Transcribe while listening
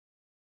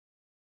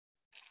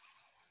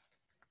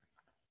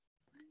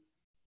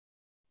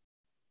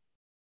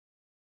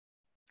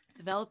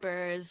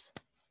Developers,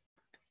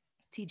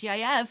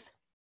 TGIF.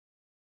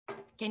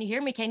 Can you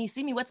hear me? Can you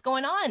see me? What's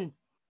going on?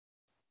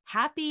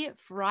 Happy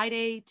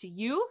Friday to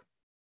you.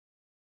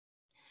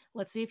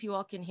 Let's see if you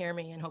all can hear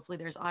me, and hopefully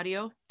there's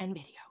audio and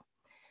video.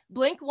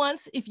 Blink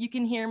once if you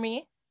can hear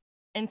me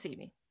and see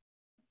me.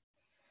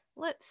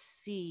 Let's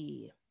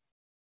see.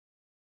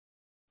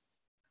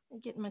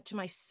 Get to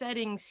my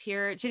settings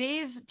here.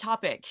 Today's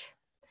topic,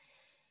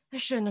 I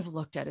shouldn't have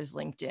looked at his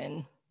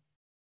LinkedIn.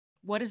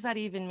 What does that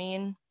even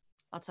mean?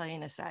 I'll tell you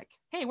in a sec.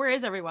 Hey, where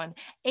is everyone?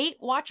 8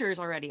 watchers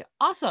already.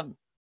 Awesome.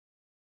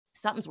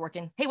 Something's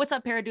working. Hey, what's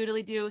up,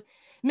 Paradoodly-Doo?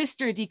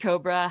 Mr. D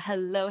Cobra.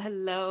 Hello,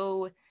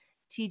 hello.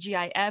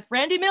 TGIF.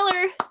 Randy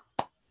Miller.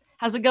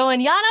 How's it going?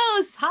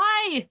 Janos.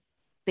 Hi.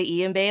 The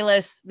Ian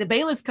Bayless. The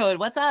Bayless code.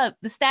 What's up?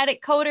 The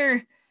static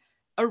coder.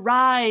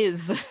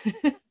 Arise.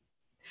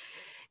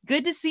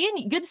 Good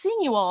seeing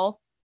you all.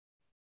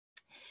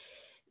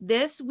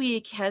 This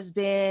week has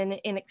been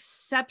an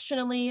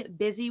exceptionally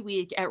busy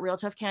week at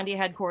RealToughCandy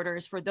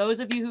headquarters. For those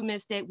of you who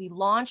missed it, we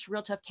launched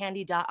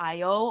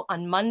RealToughCandy.io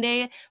on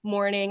Monday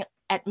morning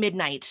at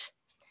midnight.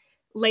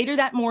 Later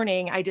that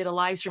morning, I did a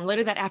live stream.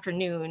 Later that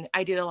afternoon,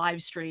 I did a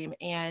live stream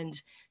and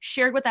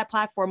shared what that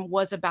platform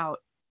was about.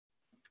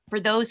 For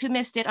those who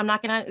missed it,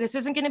 this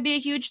isn't gonna be a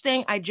huge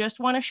thing. I just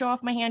wanna show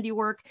off my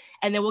handiwork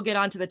and then we'll get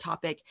on to the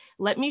topic.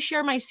 Let me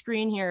share my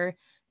screen here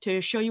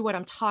to show you what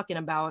I'm talking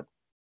about.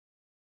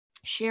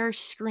 Share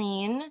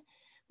screen.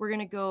 We're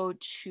gonna go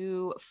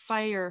to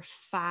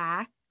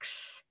Firefox.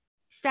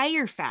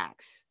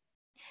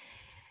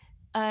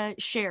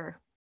 Share.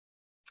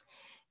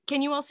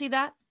 Can you all see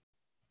that?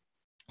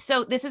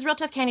 So this is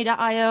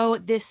RealToughCandy.io.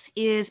 This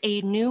is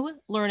a new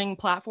learning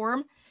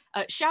platform.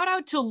 Shout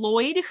out to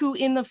Lloyd, who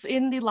in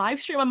the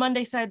live stream on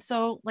Monday said,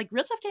 so like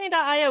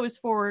RealToughCandy.io is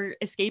for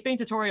escaping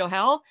tutorial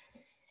hell.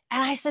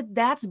 And I said,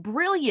 that's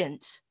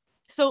brilliant.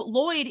 So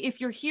Lloyd, if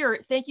you're here,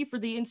 thank you for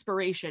the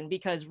inspiration,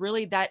 because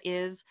really that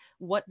is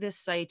what this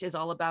site is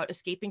all about: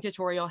 escaping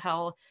tutorial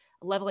hell,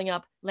 leveling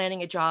up,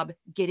 landing a job,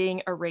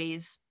 getting a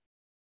raise.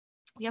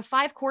 We have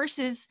 5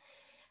 courses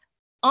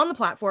on the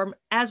platform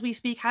as we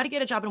speak: how to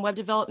get a job in web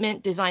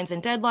development, designs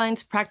and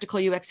deadlines, practical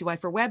UX UI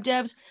for web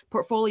devs,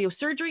 portfolio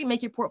surgery,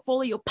 make your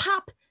portfolio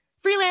pop,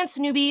 freelance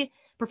newbie,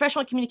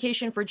 professional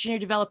communication for junior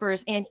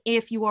developers, and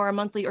if you are a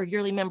monthly or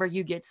yearly member,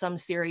 you get some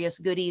serious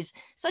goodies,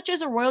 such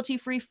as a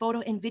royalty-free photo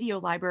and video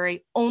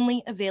library,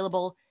 only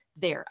available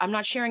there. I'm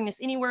not sharing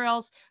this anywhere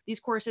else. These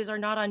courses are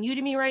not on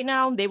Udemy right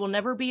now. They will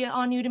never be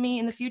on Udemy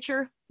in the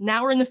future,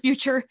 now or in the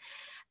future.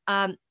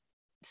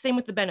 Same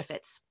with the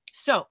benefits.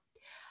 So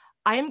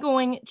I am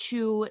going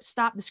to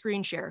stop the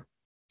screen share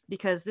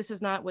because this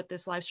is not what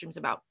this live stream is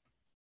about.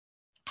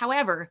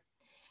 However,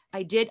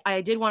 I did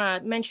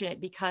want to mention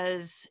it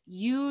because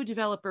you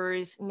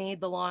developers made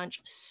the launch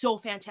so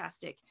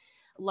fantastic.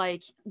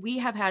 Like, we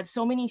have had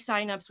so many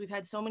signups. We've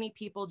had so many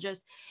people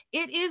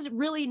it is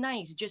really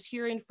nice just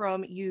hearing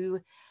from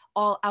you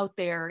all out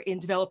there in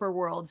developer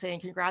world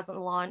saying, congrats on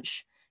the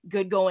launch.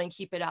 Good going,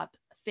 keep it up.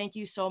 Thank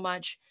you so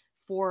much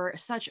for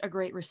such a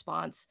great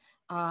response.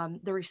 The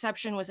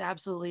reception was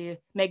absolutely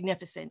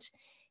magnificent.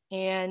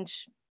 And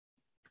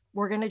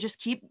we're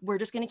just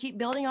going to keep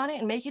building on it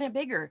and making it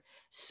bigger.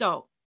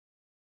 So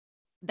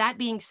that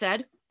being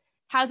said,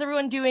 how's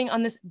everyone doing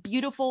on this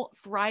beautiful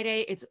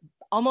Friday? It's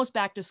almost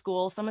back to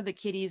school. Some of the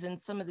kiddies in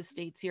some of the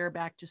states here are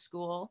back to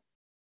school.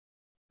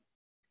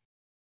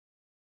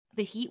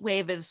 The heat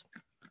wave is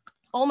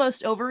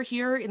almost over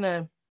here in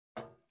the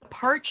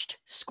parched,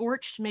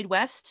 scorched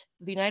Midwest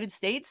of the United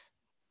States.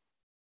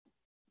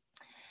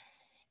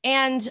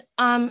 And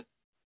that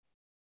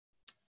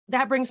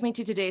brings me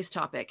to today's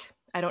topic.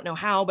 I don't know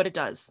how, but it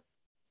does.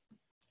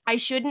 I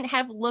shouldn't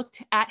have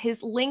looked at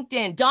his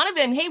LinkedIn.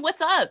 Donovan, hey,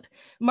 what's up?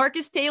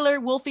 Marcus Taylor,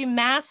 Wolfie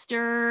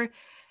Master.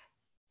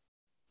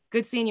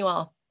 Good seeing you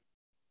all.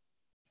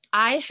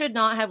 I should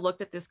not have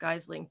looked at this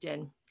guy's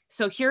LinkedIn.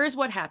 So here's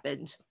what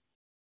happened.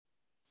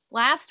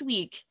 Last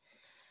week,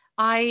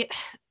 let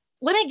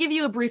me give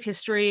you a brief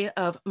history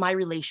of my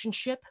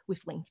relationship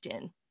with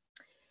LinkedIn.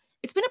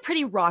 It's been a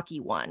pretty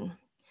rocky one.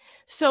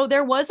 So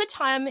there was a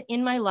time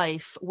in my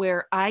life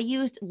where I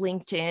used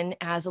LinkedIn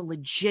as a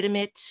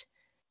legitimate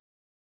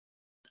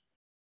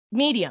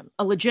medium,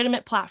 a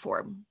legitimate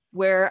platform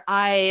where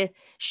I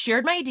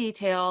shared my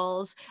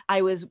details.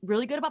 I was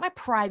really good about my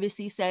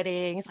privacy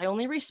settings. I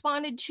only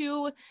responded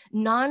to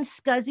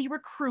non-scuzzy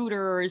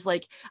recruiters.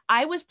 Like,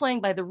 I was playing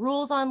by the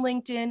rules on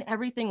LinkedIn.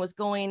 Everything was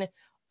going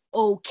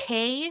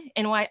okay.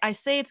 And why I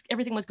say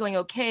everything was going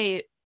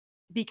okay,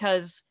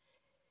 because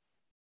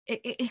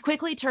it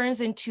quickly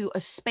turns into a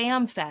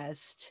spam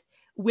fest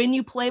when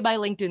you play by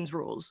LinkedIn's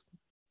rules.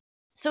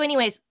 So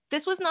anyways,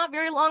 this was not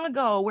very long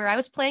ago where I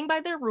was playing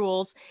by their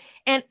rules,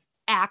 and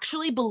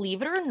actually,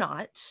 believe it or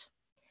not,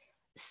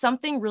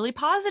 something really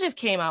positive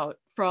came out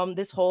from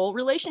this whole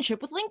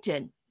relationship with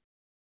LinkedIn.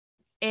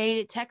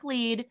 A tech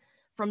lead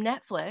from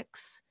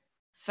Netflix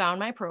found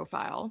my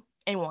profile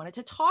and wanted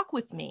to talk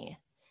with me.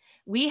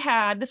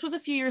 This was a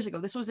few years ago.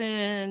 This was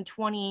in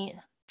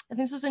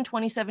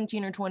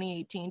 2017 or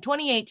 2018.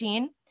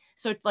 2018.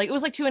 So like, it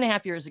was like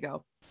 2.5 years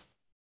ago.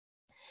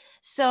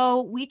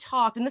 So we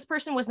talked, and this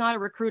person was not a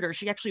recruiter.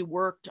 She actually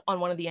worked on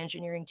one of the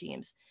engineering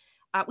teams.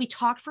 We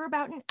talked for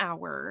about an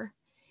hour,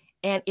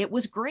 and it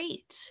was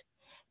great.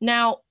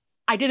 Now,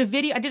 I did a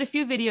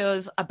few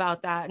videos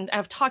about that, and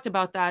I've talked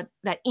about that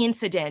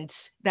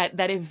incident,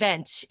 that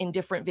event in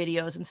different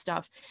videos and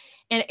stuff.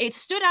 And it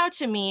stood out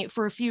to me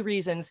for a few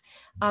reasons.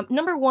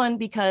 Number one,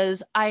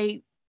 because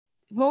I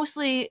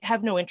mostly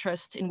have no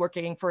interest in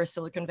working for a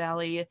Silicon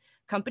Valley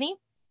company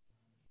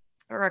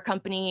or a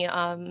company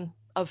of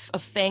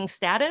FANG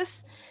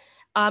status.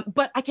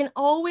 But I'm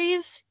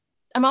always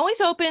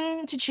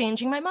open to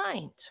changing my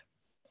mind.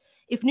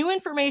 If new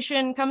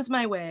information comes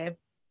my way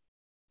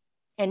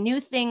and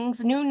new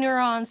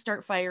neurons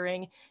start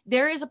firing,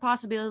 there is a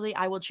possibility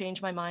I will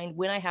change my mind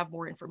when I have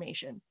more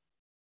information.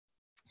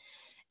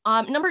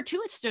 Number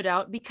two, it stood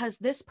out because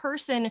this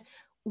person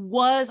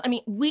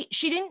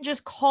she didn't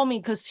just call me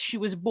because she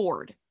was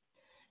bored.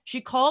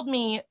 She called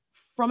me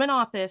from an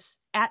office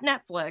at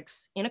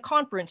Netflix in a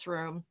conference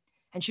room,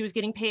 and she was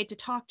getting paid to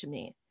talk to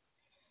me.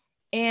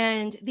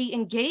 And the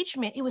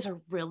engagement, it was a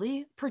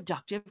really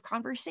productive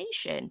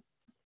conversation.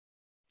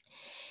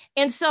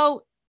 And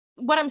so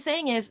what I'm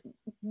saying is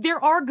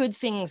there are good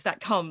things that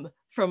come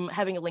from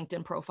having a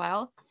LinkedIn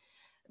profile,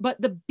 but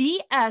the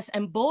BS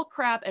and bull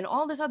crap and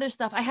all this other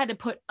stuff I had to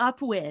put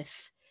up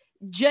with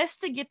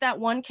just to get that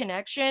one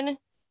connection,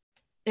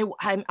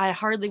 I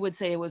hardly would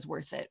say it was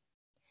worth it.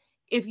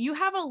 If you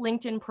have a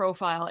LinkedIn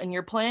profile and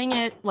you're playing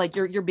it like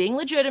you're being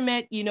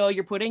legitimate,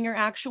 you're putting your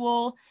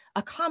actual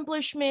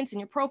accomplishments and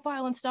your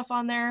profile and stuff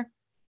on there,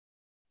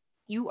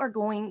 you are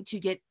going to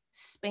get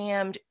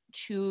spammed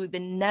to the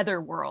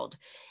netherworld.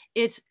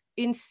 It's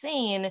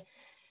insane.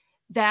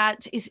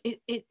 It's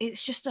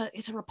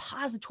a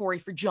repository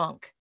for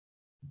junk.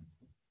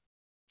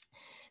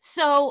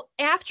 So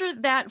after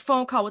that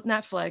phone call with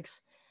Netflix,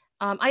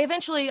 I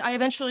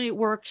eventually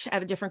worked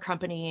at a different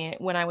company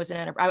when I was in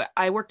enterprise.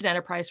 I worked in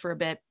enterprise for a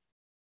bit,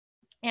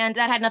 and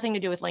that had nothing to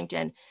do with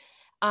LinkedIn.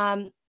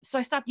 So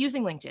I stopped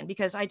using LinkedIn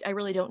because I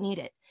really don't need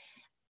it.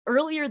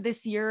 Earlier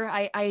this year,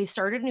 I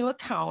started a new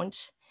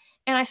account,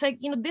 and I said,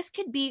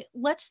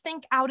 let's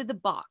think out of the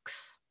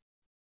box.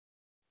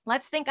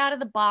 Let's think out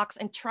of the box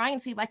and try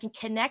and see if I can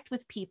connect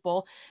with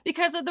people.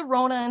 Because of the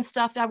Rona and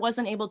stuff, I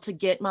wasn't able to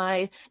get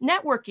my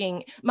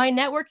networking. My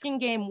networking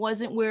game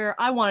wasn't where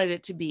I wanted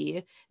it to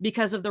be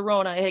because of the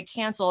Rona. It had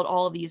canceled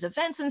all of these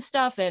events and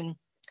stuff. And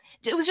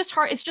it was just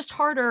hard. It's just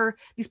harder.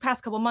 These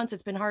past couple months,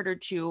 it's been harder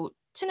to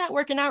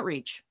network and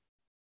outreach.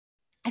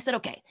 I said,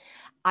 okay,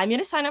 I'm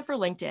going to sign up for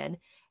LinkedIn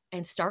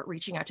and start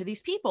reaching out to these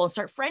people and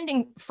start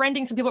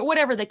friending some people,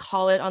 whatever they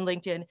call it on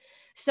LinkedIn.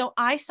 So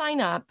I sign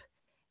up.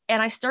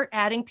 And I start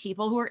adding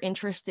people who are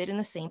interested in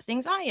the same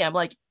things I am.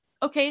 Like,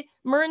 okay,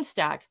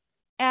 Mernstack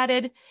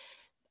added.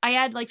 I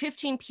add like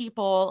 15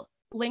 people.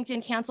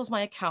 LinkedIn cancels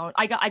my account.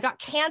 I got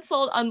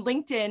canceled on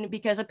LinkedIn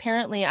because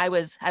apparently I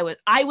was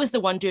the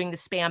one doing the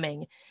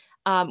spamming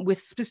with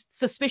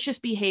suspicious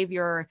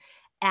behavior,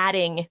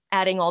 adding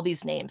all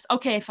these names.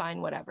 Okay,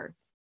 fine, whatever.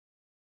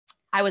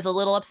 I was a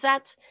little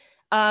upset.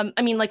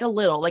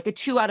 Like a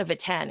 2 out of a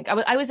 10.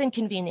 I was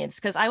inconvenienced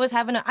because I was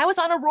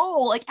on a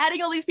roll, like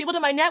adding all these people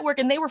to my network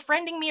and they were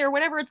friending me or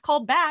whatever it's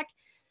called back.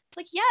 It's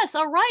like, yes,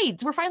 all right.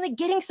 We're finally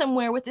getting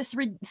somewhere with this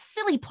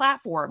silly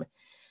platform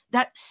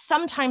that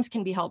sometimes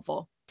can be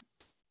helpful.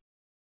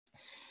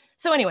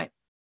 So anyway,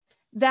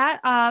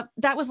 that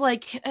was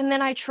like, and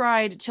then I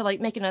tried to like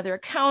make another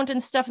account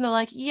and stuff. And they're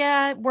like,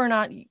 yeah, we're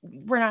not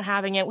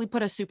having it. We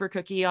put a super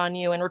cookie on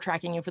you and we're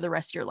tracking you for the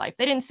rest of your life.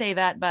 They didn't say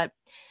that, but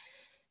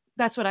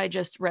that's what I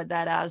just read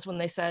that as when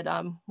they said,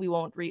 we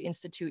won't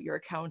reinstitute your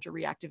account or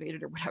reactivate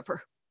it or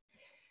whatever.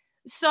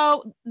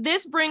 So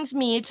this brings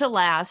me to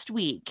last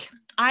week.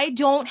 I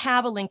don't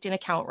have a LinkedIn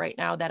account right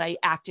now that I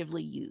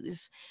actively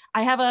use.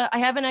 I have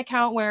an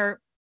account where,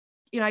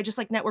 I just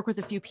like network with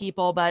a few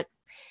people, but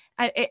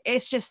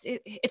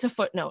it's a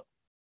footnote.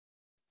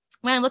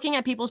 When I'm looking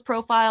at people's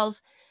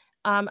profiles,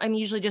 I'm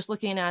usually just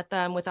looking at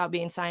them without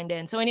being signed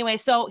in. So anyway,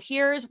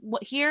 here's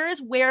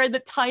where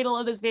the title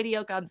of this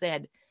video comes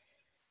in.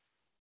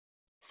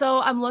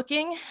 So I'm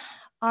looking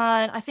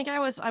on, I think I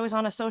was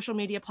on a social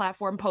media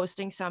platform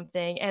posting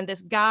something, and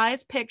this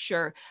guy's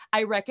picture,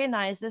 I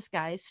recognize this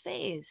guy's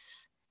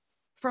face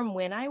from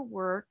when I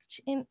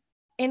worked in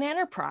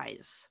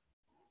enterprise.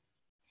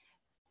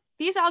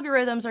 These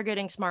algorithms are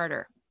getting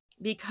smarter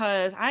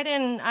because I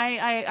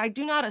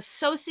do not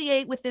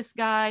associate with this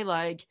guy.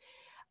 Like,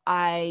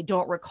 I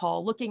don't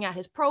recall looking at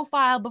his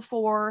profile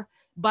before,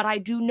 but I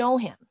do know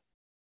him.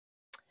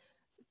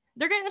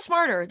 They're getting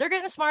smarter. They're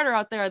getting smarter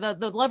out there.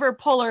 The lever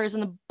pullers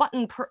and the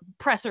button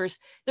pressers,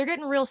 they're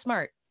getting real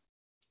smart.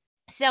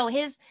 So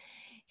his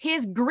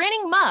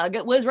grinning mug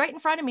was right in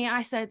front of me.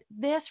 I said,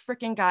 this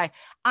freaking guy,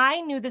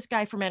 I knew this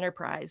guy from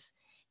enterprise.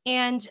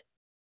 And,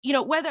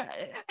 whether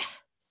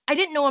I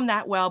didn't know him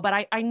that well,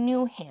 but I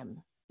knew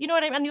him. You know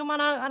what I mean? I knew him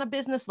on a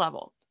business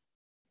level.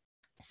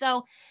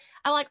 So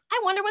I'm like,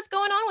 I wonder what's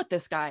going on with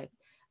this guy.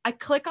 I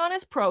click on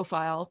his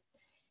profile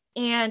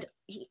and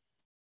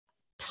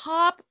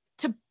top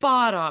to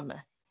bottom,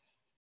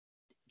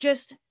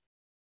 just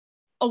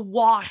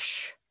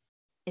awash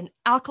in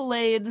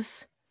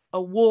accolades,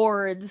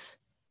 awards,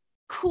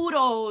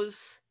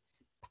 kudos,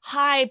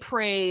 high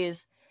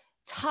praise,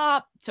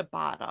 top to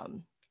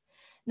bottom.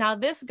 Now,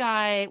 this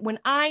guy, when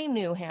I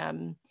knew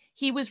him,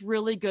 he was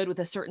really good with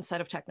a certain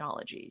set of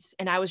technologies.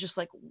 And I was just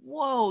like,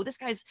 whoa, this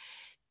guy's,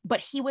 but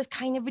he was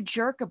kind of a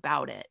jerk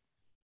about it.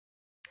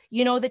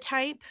 You know the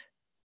type?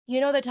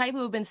 You know the type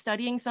who have been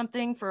studying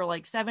something for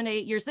like 7 to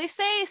 8 years. They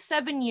say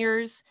 7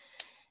 years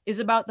is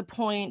about the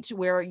point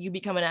where you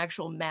become an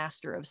actual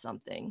master of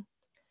something.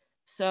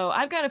 So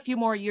I've got a few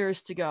more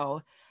years to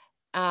go.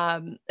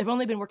 I've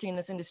only been working in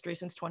this industry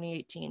since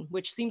 2018,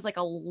 which seems like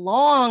a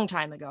long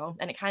time ago,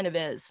 and it kind of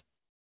is.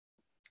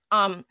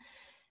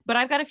 But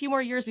I've got a few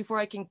more years before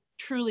I can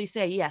truly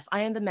say, yes,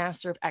 I am the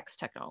master of X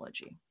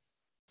technology,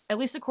 at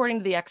least according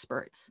to the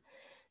experts.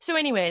 So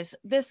anyways,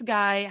 this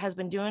guy has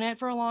been doing it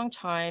for a long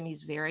time.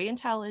 He's very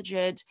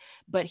intelligent,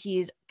 but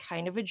he's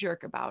kind of a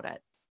jerk about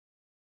it.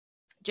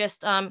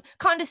 Just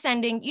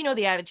condescending, you know,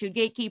 the attitude,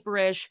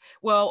 gatekeeperish.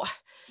 Well,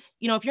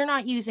 you know, if you're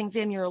not using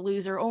Vim, you're a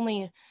loser.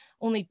 Only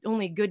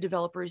good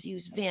developers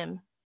use Vim.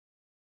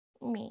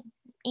 Me,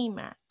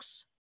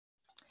 Emacs.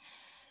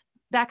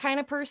 That kind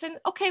of person.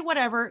 Okay,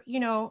 whatever,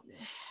 you know,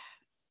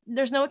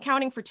 there's no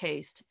accounting for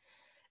taste.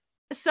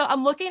 So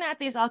I'm looking at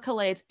these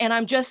accolades and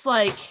I'm just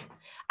like,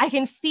 I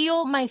can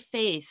feel my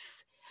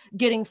face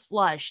getting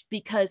flushed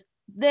because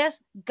this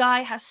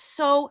guy has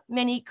so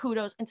many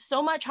kudos and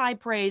so much high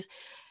praise,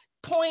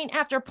 point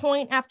after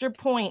point after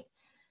point.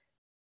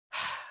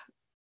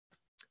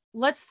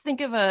 Let's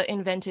think of an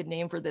invented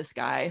name for this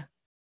guy.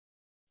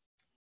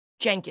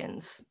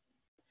 Jenkins.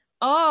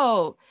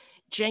 Oh,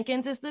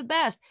 Jenkins is the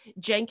best.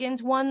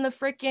 Jenkins won the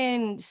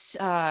freaking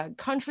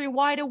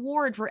countrywide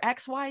award for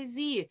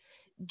XYZ.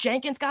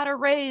 Jenkins got a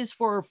raise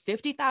for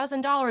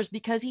 $50,000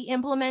 because he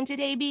implemented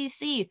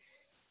ABC.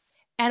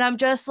 And I'm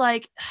just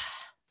like,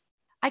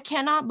 I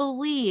cannot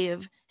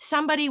believe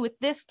somebody with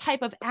this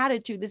type of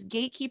attitude, this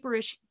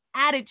gatekeeperish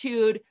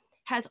attitude,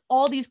 has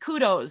all these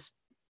kudos.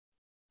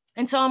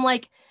 And so I'm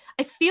like,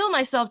 I feel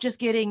myself just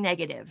getting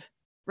negative,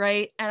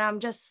 right? And I'm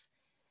just,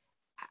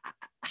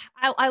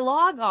 I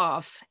log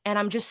off and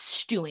I'm just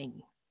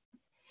stewing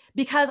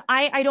because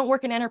I don't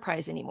work in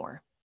enterprise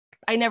anymore.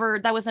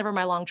 That was never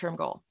my long-term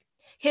goal.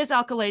 His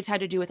accolades had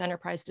to do with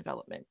enterprise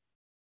development.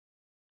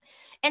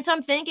 And so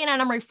I'm thinking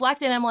and I'm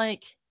reflecting, I'm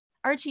like,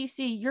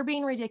 RTC, you're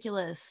being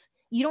ridiculous.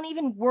 You don't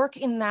even work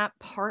in that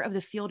part of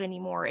the field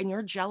anymore. And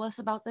you're jealous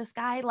about this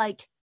guy.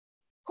 Like,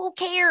 who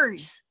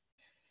cares?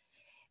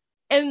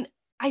 And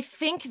I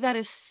think that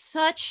is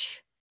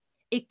such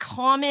a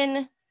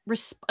common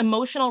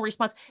emotional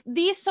response.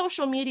 These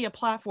social media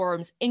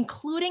platforms,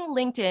 including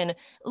LinkedIn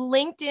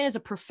is a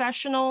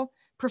professional,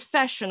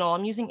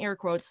 I'm using air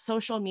quotes,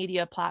 social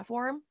media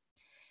platform.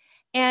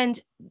 And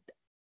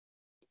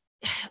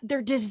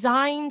they're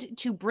designed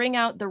to bring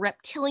out the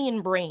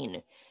reptilian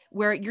brain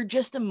where you're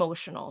just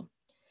emotional.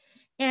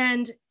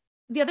 And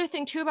the other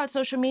thing too about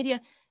social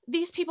media,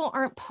 these people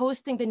aren't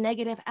posting the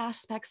negative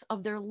aspects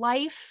of their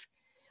life.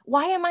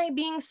 Why am I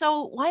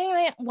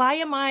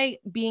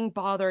being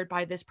bothered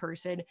by this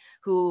person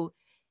who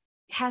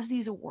has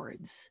these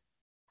awards?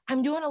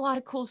 I'm doing a lot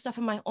of cool stuff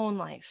in my own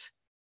life.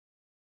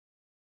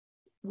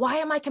 Why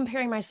am I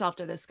comparing myself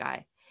to this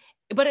guy?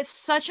 But it's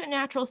such a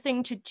natural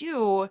thing to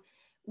do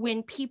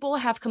when people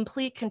have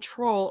complete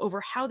control over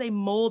how they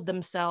mold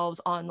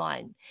themselves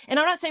online. And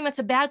I'm not saying that's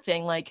a bad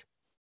thing. Like,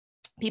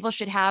 people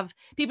should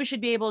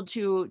be able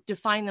to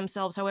define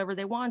themselves however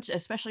they want,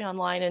 especially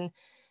online,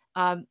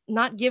 and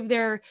not give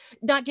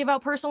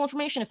out personal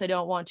information if they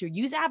don't want to.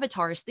 Use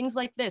avatars, things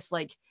like this.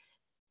 Like,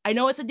 I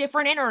know it's a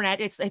different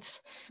internet.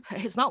 It's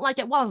not like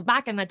it was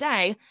back in the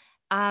day.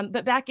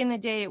 But back in the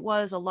day, it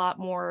was a lot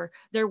more.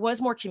 There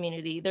was more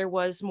community. There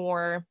was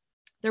more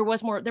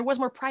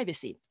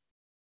privacy.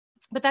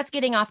 But that's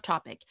getting off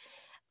topic.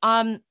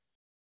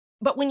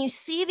 But when you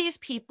see these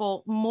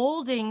people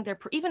molding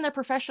even their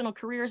professional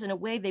careers in a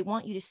way they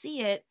want you to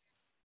see it,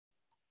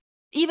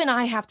 even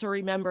I have to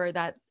remember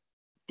that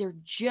they're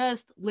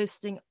just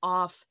listing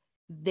off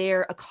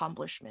their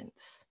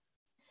accomplishments.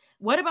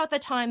 What about the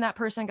time that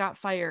person got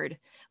fired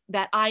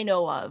that I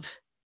know of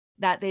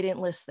that they didn't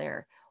list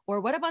there?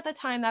 Or what about the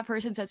time that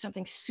person said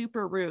something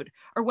super rude?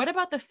 Or what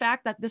about the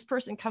fact that this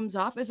person comes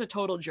off as a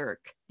total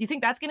jerk? Do you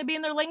think that's going to be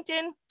in their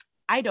LinkedIn?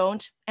 I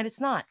don't, and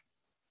it's not.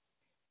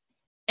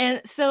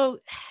 And so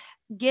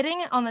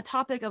getting on the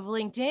topic of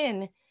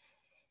LinkedIn,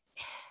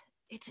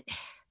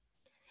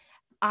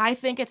 I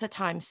think it's a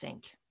time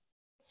sink.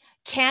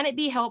 Can it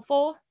be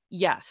helpful?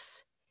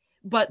 Yes.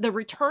 But the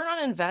return on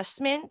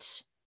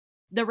investment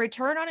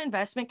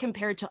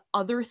compared to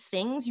other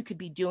things you could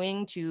be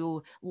doing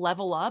to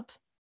level up,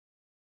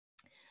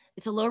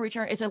 it's a low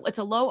return. It's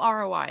a low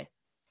ROI.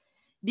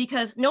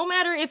 Because no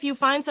matter if you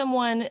find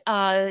someone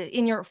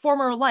in your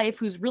former life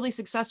who's really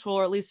successful,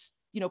 or at least,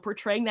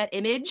 portraying that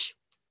image,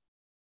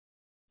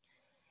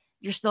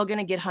 you're still going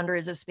to get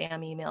hundreds of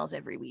spam emails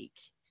every week.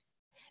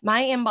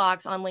 My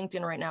inbox on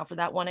LinkedIn right now for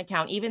that one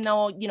account, even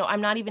though, you know,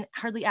 I'm not even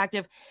hardly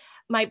active,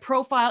 my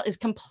profile is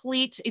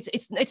complete.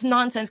 It's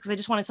nonsense because I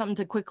just wanted something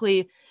to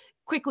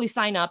quickly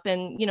sign up.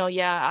 And, you know,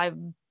 yeah, I've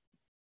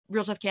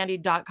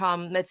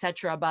RealToughCandy.com,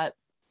 etc. But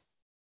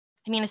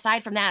I mean,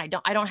 aside from that,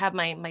 I don't have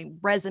my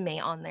resume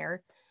on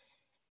there.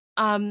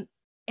 And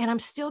I'm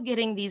still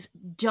getting these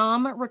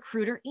dumb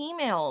recruiter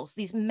emails,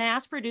 these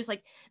mass produced,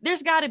 like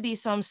there's got to be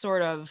some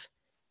sort of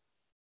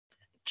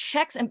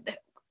checks and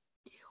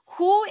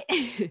who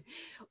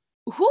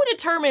who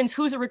determines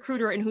who's a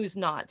recruiter and who's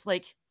not?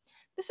 Like,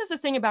 this is the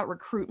thing about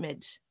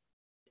recruitment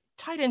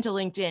tied into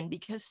LinkedIn,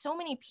 because so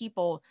many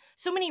people,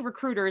 so many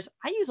recruiters,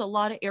 I use a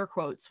lot of air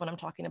quotes when I'm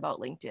talking about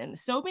LinkedIn.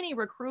 So many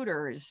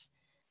recruiters,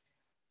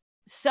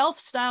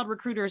 self-styled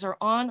recruiters are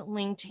on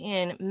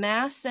LinkedIn,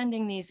 mass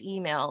sending these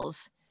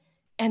emails,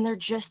 and they're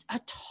just a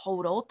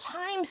total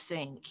time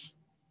sink.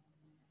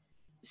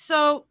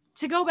 So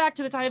to go back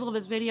to the title of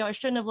this video, I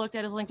shouldn't have looked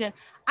at his LinkedIn.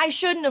 I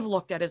shouldn't have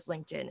looked at his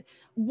LinkedIn.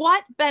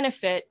 What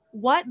benefit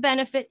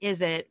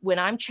is it when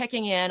I'm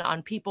checking in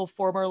on people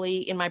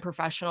formerly in my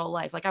professional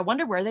life? Like, I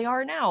wonder where they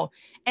are now.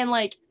 And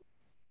like,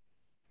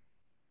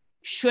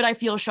 should I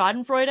feel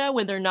schadenfreude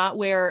when they're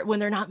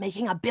not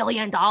making $1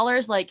 billion?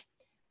 Like,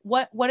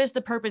 what is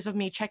the purpose of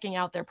me checking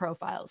out their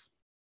profiles?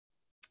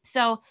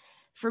 So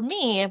for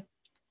me,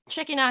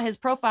 checking out his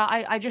profile,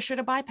 I just should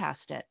have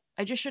bypassed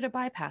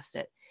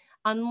it.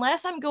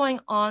 Unless I'm going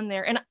on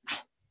there, and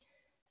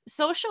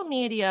social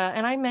media,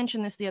 and I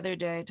mentioned this the other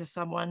day to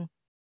someone,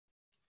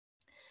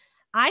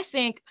 I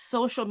think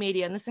social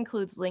media, and this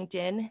includes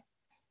LinkedIn,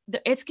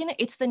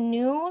 it's the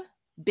new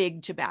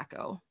big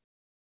tobacco.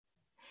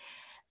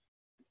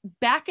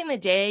 Back in the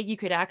day, you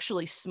could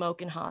actually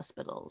smoke in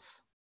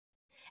hospitals.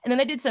 And then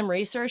they did some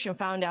research and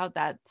found out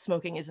that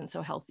smoking isn't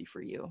so healthy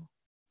for you.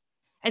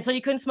 And so you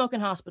couldn't smoke in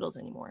hospitals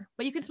anymore,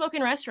 but you can smoke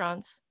in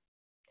restaurants.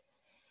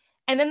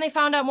 And then they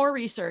found out more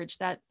research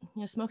that,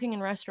 you know, smoking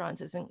in restaurants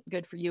isn't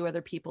good for you or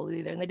other people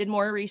either. And they did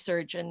more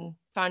research and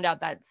found out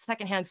that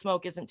secondhand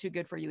smoke isn't too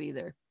good for you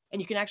either. And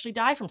you can actually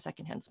die from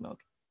secondhand smoke.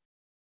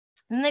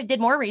 And then they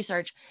did more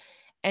research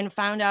and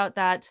found out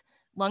that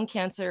lung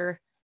cancer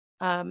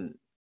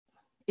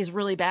is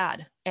really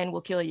bad and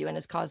will kill you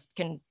and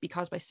can be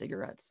caused by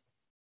cigarettes.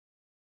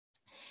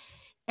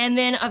 And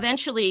then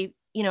eventually,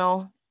 you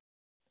know,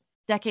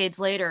 decades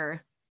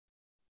later,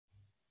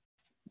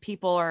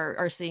 people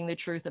are seeing the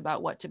truth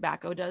about what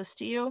tobacco does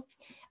to you.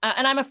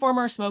 And I'm a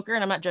former smoker,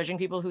 and I'm not judging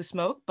people who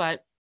smoke,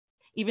 but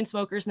even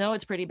smokers know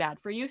it's pretty bad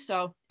for you.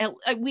 So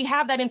we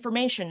have that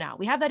information now.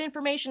 We have that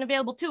information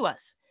available to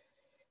us.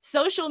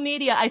 Social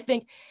media, I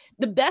think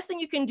the best thing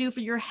you can do for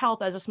your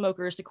health as a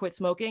smoker is to quit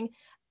smoking.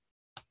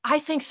 I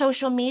think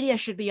social media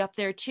should be up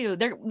there too.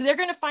 They're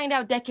going to find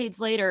out decades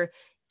later,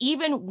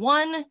 even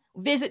one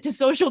visit to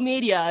social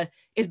media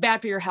is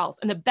bad for your health.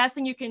 And the best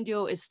thing you can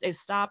do is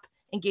stop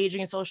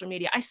engaging in social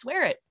media. I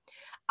swear it.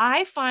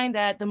 I find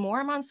that the more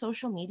I'm on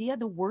social media,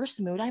 the worse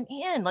mood I'm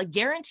in, like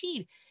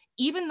guaranteed.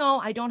 Even though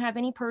I don't have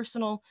any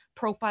personal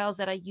profiles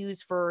that I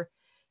use for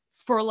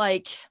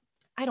like,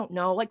 I don't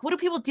know, like what do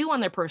people do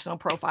on their personal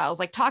profiles?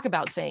 Like talk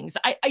about things.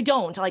 I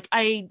don't. Like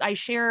I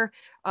share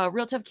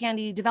Real Tough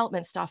Candy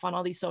development stuff on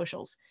all these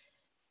socials.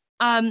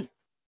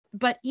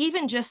 But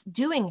even just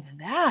doing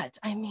that,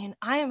 I mean,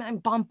 I'm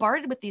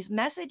bombarded with these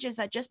messages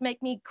that just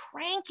make me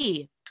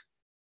cranky.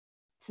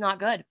 It's not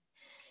good.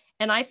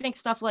 And I think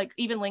stuff like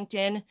even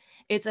LinkedIn,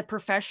 it's a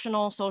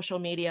professional social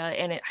media.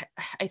 And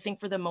I think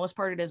for the most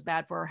part, it is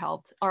bad for our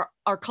health,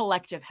 our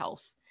collective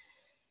health.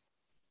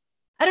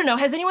 I don't know.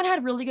 Has anyone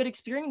had really good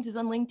experiences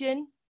on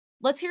LinkedIn?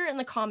 Let's hear it in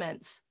the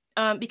comments.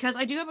 Because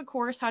I do have a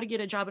course, How to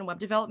Get a Job in Web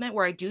Development,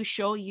 where I do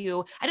show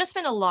you, I don't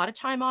spend a lot of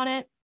time on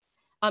it.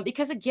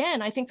 Because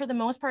again, I think for the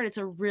most part, it's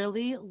a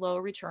really low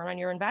return on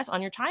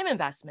your time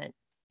investment.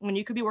 When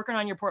you could be working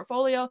on your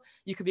portfolio,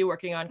 you could be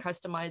working on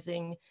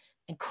customizing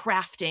and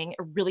crafting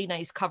a really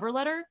nice cover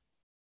letter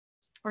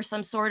or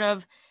some sort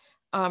of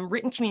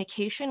written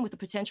communication with a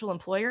potential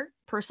employer,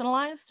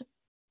 personalized.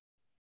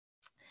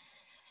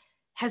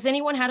 Has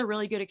anyone had a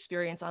really good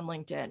experience on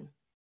LinkedIn?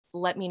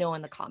 Let me know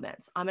in the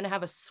comments. I'm going to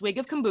have a swig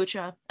of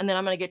kombucha and then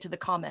I'm going to get to the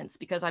comments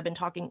because I've been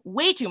talking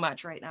way too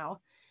much right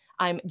now.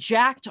 I'm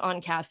jacked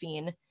on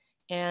caffeine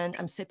and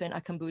I'm sipping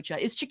a kombucha.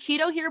 Is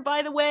Chiquito here,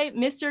 by the way?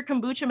 Mr.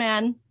 Kombucha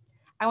Man.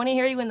 I want to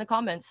hear you in the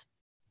comments.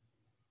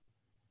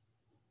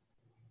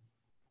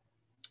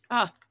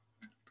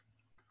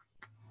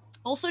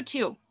 Also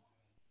too,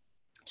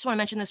 just want to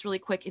mention this really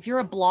quick. If you're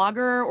a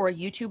blogger or a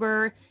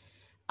YouTuber,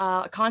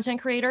 a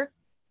content creator,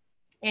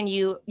 and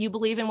you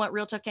believe in what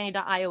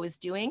RealToughCandy.io is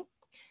doing,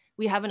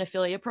 we have an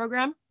affiliate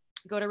program.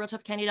 Go to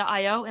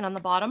RealToughCandy.io and on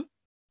the bottom,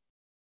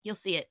 you'll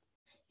see it.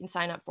 You can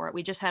sign up for it.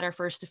 We just had our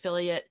first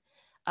affiliate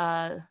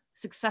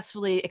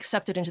successfully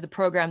accepted into the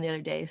program the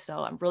other day. So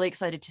I'm really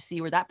excited to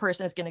see where that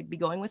person is going to be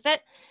going with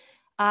it.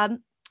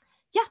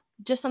 Yeah,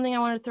 just something I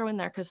wanted to throw in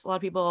there because a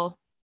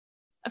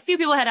few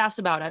people had asked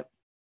about it.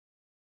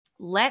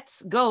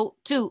 Let's go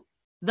to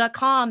the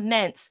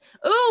comments.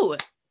 Ooh,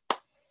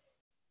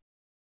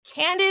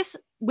 Candace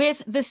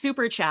with the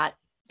super chat.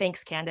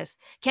 Thanks, Candace.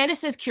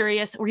 Candace is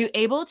curious, were you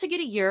able to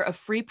get a year of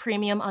free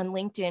premium on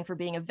LinkedIn for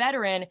being a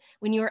veteran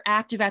when you were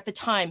active at the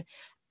time?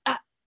 Uh,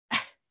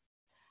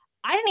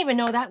 I didn't even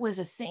know that was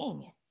a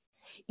thing.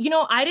 You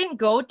know, I didn't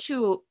go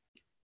to,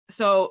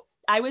 so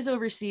I was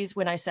overseas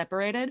when I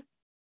separated.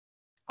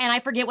 And I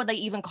forget what they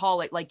even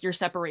call it, like your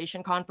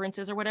separation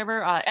conferences or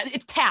whatever.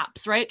 It's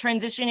TAPS, right?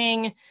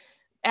 Transitioning,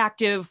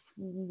 active,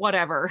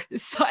 whatever.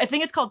 So I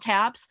think it's called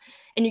TAPS.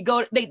 And you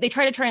go, they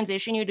try to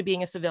transition you to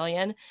being a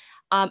civilian.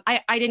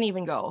 I didn't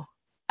even go.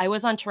 I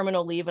was on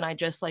terminal leave and I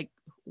just like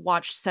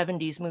watched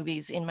 70s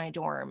movies in my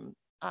dorm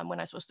when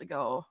I was supposed to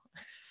go.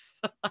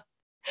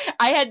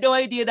 I had no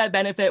idea that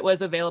benefit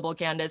was available,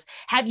 Candace.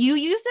 Have you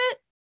used it?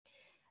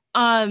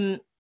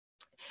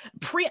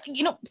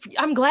 You know,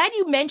 I'm glad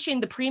you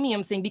mentioned the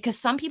premium thing, because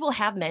some people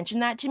have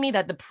mentioned that to me,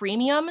 that the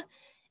premium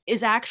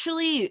is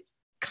actually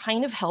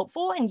kind of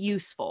helpful and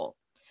useful.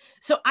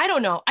 So I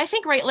don't know. I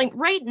think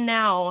right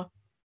now,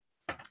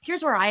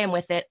 here's where I am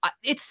with it.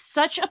 It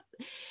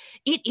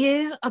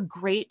is a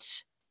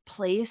great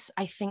place,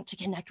 I think, to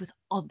connect with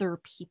other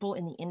people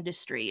in the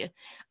industry.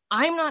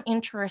 I'm not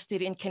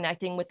interested in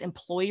connecting with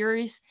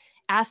employers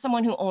as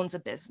someone who owns a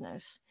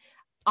business.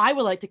 I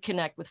would like to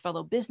connect with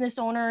fellow business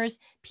owners,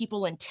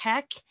 people in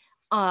tech,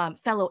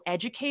 fellow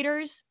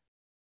educators.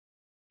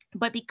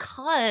 But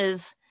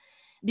because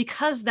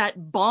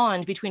that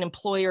bond between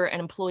employer and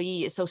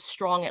employee is so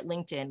strong at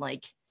LinkedIn,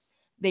 like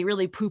they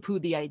really poo-poo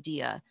the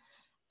idea.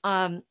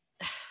 But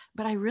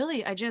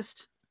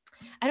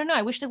I don't know.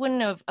 I wish they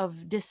wouldn't have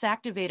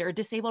deactivated or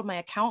disabled my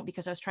account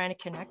because I was trying to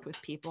connect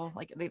with people.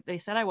 Like they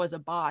said I was a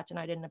bot and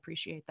I didn't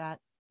appreciate that.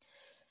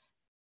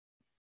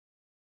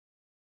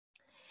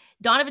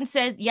 Donovan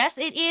said, yes,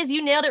 it is.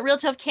 You nailed it. Real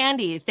Tough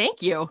Candy.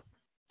 Thank you.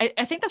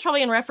 I think that's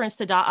probably in reference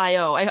to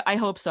 .io. I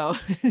hope so.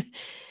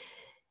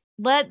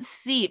 Let's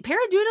see.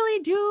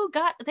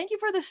 Paradoodly thank you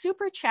for the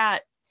super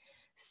chat.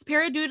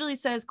 Paradoodly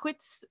says,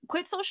 quit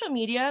social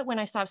media when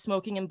I stopped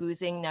smoking and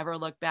boozing, never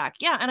look back.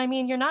 Yeah, and I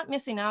mean, you're not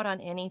missing out on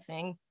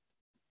anything.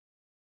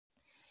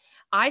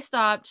 I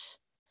stopped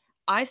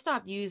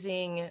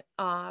using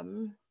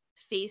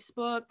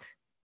Facebook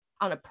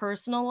on a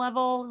personal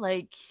level,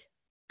 like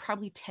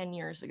probably 10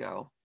 years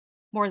ago.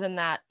 More than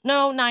that.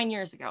 No, 9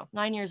 years ago.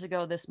 9 years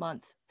ago this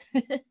month.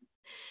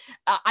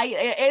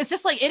 It's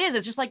just like,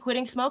 it's just like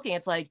quitting smoking.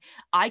 It's like,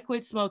 I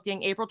quit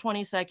smoking April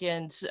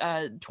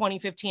 22nd,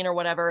 2015 or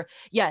whatever.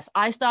 Yes,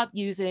 I stopped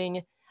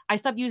using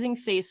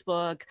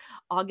Facebook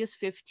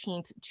August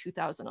 15th,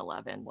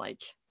 2011.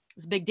 Like, it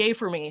was a big day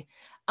for me.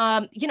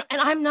 You know,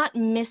 and I'm not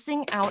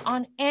missing out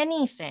on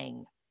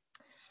anything.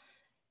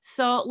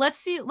 So let's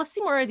see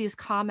more of these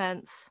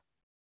comments.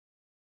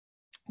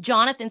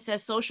 Jonathan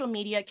says social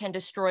media can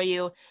destroy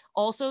you.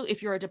 Also,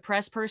 if you're a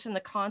depressed person, the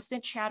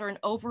constant chatter and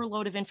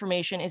overload of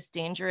information is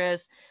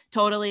dangerous.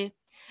 Totally.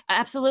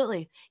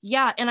 Absolutely.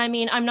 Yeah. And I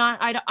mean, I'm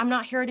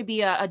not here to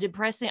be a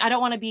depressing, I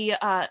don't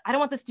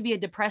want this to be a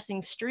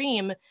depressing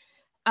stream.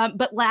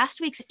 But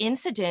last week's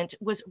incident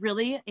was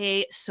really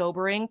a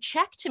sobering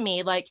check to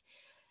me. Like,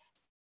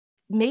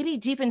 maybe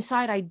deep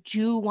inside, I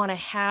do want to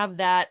have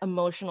that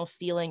emotional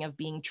feeling of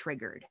being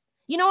triggered.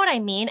 You know what I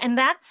mean? And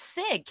that's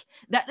sick.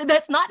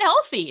 That's not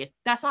healthy.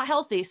 That's not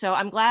healthy. So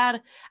I'm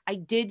glad I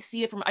did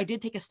see it I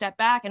did take a step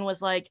back and was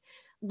like,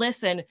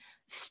 listen,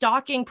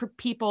 stalking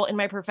people in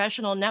my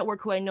professional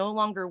network who I no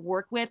longer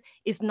work with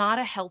is not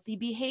a healthy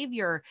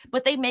behavior,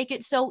 but they make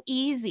it so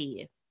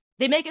easy.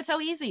 They make it so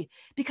easy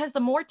because the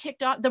more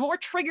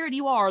triggered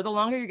you are, the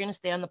longer you're going to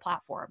stay on the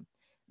platform.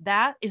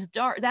 That is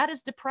dark. That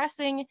is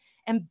depressing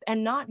and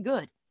not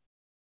good.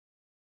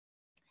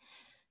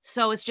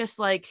 So it's just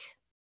like,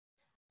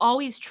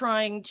 always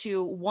trying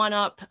to one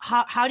up.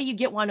 How do you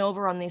get one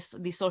over on these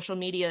social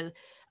media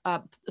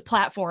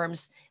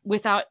platforms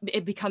without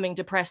it becoming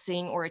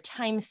depressing or a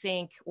time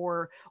sink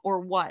or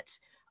what?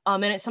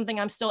 And it's something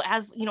I'm still,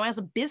 as you know, as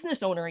a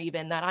business owner,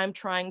 even that I'm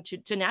trying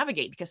to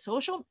navigate, because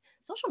social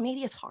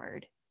media is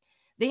hard.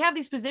 They have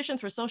these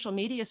positions for social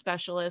media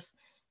specialists.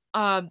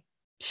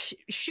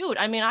 Shoot,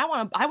 I mean, I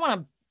want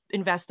to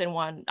invest in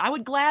one. I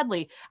would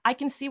gladly. I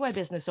can see why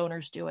business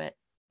owners do it,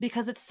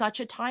 because it's such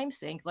a time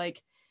sink.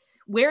 Like,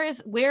 where's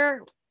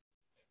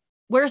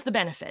the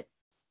benefit?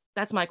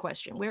 That's my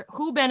question.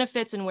 Who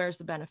benefits and where's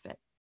the benefit?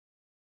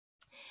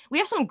 We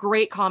have some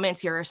great comments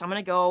here, so I'm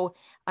going to go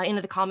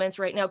into the comments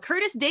right now.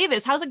 Curtis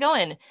Davis, how's it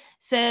going?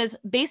 Says,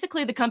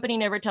 basically, the company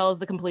never tells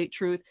the complete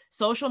truth.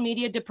 Social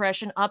media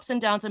depression, ups and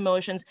downs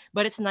emotions,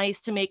 but it's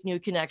nice to make new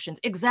connections.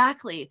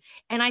 Exactly.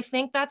 And I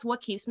think that's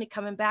what keeps me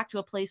coming back to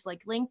a place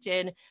like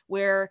LinkedIn,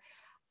 where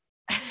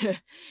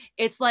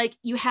it's like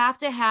you have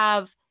to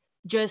have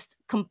just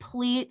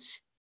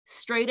complete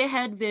straight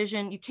ahead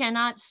vision. You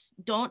cannot,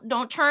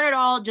 don't turn it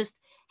all. Just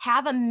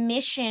have a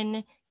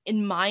mission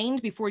in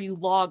mind before you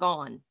log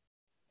on.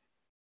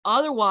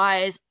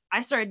 Otherwise,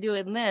 I started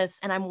doing this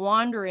and I'm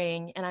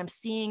wandering and I'm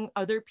seeing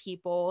other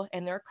people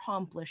and their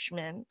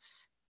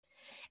accomplishments.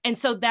 And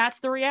so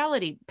that's the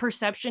reality.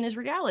 Perception is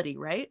reality,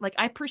 right? Like,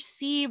 I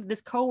perceive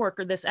this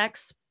coworker, this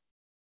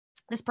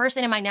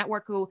person in my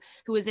network who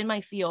is in my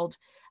field.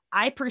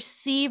 I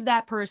perceive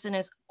that person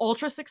as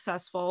ultra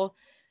successful,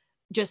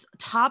 just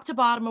top to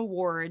bottom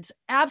awards,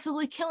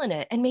 absolutely killing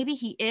it. And maybe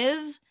he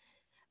is,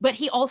 but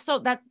he also,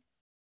 that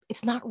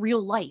it's not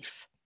real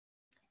life.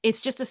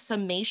 It's just a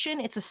summation.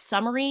 It's a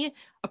summary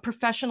of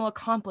professional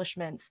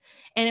accomplishments.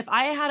 And if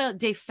I had a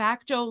de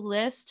facto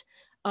list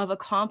of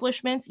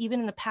accomplishments, even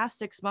in the past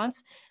 6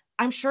 months,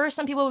 I'm sure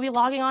some people will be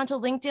logging on to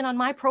LinkedIn on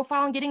my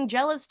profile and getting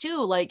jealous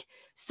too. Like,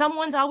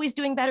 someone's always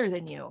doing better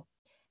than you.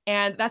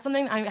 And that's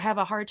something I have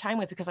a hard time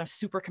with because I'm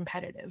super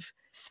competitive.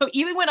 So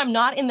even when I'm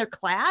not in their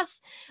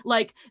class,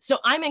 like, so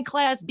I'm in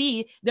class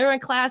B, they're in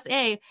class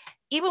A.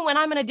 Even when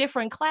I'm in a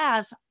different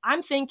class,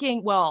 I'm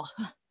thinking, well,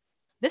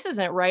 this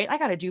isn't right. I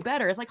got to do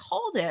better. It's like,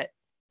 hold it.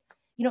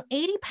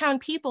 80-pound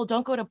people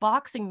don't go to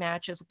boxing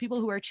matches with people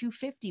who are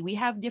 250. We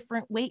have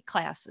different weight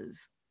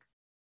classes.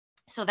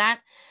 So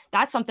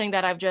that's something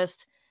that I've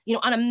just,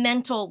 on a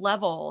mental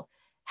level,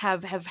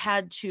 have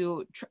had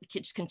to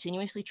just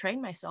continuously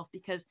train myself,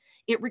 because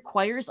it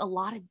requires a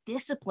lot of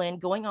discipline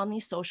going on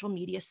these social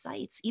media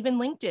sites, even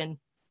LinkedIn.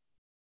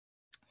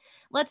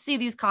 Let's see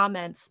these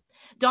comments.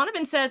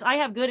 Donovan says, I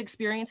have good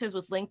experiences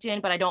with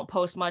LinkedIn, but I don't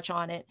post much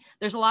on it.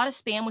 There's a lot of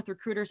spam with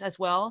recruiters as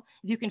well.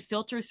 If you can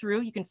filter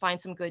through, you can find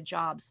some good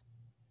jobs.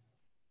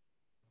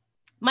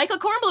 Michael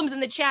Kornblum's in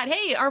the chat.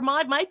 Hey, our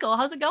mod Michael,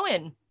 how's it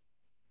going?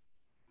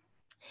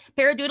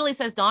 Paradoodly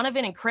says,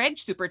 Donovan and Craig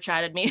super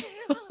chatted me.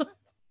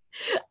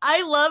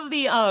 I love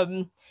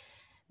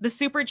the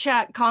super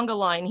chat conga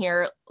line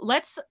here.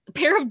 Let's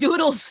pair of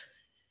doodles.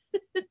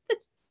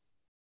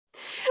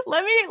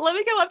 Let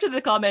me go up to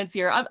the comments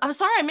here. I'm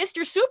sorry I missed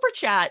your super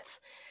chats.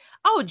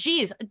 Oh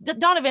geez,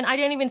 Donovan, I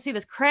didn't even see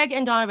this. Craig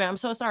and Donovan, I'm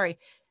so sorry.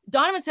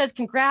 Donovan says,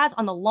 congrats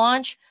on the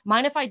launch.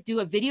 Mind if I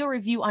do a video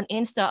review on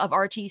Insta of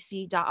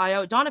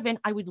RTC.io? Donovan,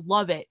 I would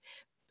love it.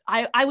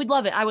 I would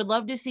love it. I would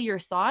love to see your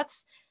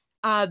thoughts.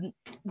 I'm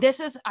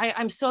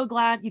so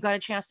glad you got a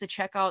chance to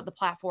check out the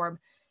platform.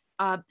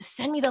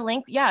 Send me the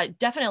link. Yeah,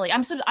 definitely.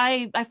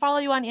 I follow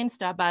you on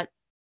Insta, but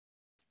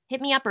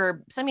hit me up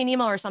or send me an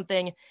email or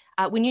something.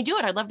 When you do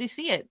it, I'd love to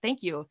see it.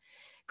 Thank you.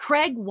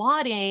 Craig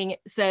Wadding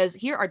says,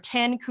 here are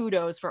 10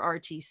 kudos for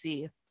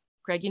RTC.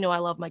 Craig, I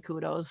love my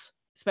kudos,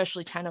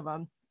 especially 10 of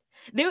them.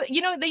 They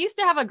used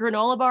to have a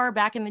granola bar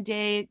back in the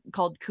day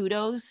called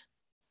Kudos.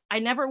 I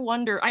never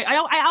wonder.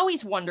 I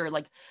always wonder,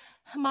 like,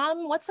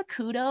 Mom, what's a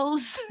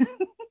kudos?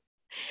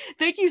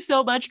 Thank you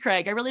so much,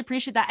 Craig. I really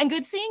appreciate that. And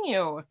good seeing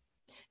you.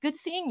 Good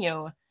seeing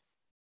you.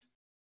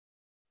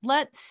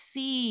 Let's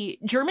see.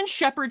 German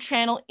Shepherd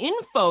channel,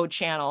 info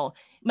channel.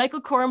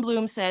 Michael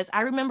Kornblum says,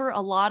 I remember a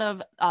lot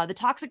of the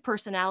toxic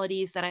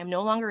personalities that I am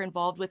no longer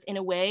involved with. In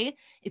a way,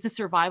 it's a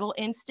survival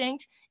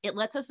instinct. It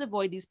lets us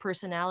avoid these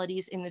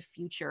personalities in the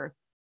future.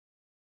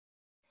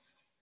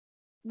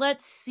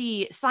 Let's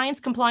see. Science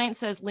Compliance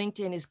says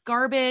LinkedIn is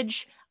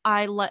garbage.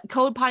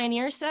 Code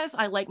Pioneer says,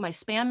 I like my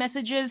spam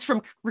messages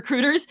from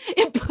recruiters.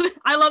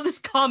 I love this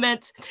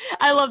comment.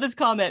 I love this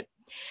comment.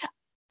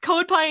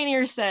 Code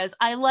Pioneer says,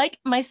 I like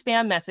my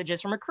spam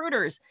messages from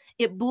recruiters.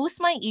 It boosts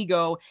my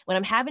ego when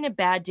I'm having a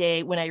bad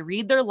day, when I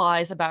read their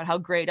lies about how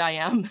great I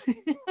am.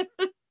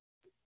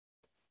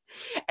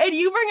 And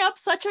you bring up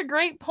such a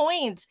great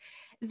point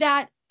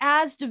that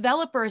as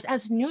developers,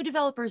 as new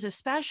developers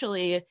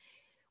especially,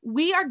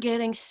 we are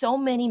getting so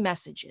many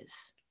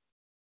messages.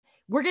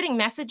 We're getting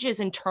messages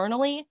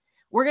internally.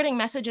 We're getting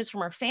messages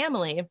from our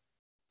family.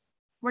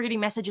 We're getting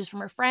messages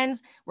from our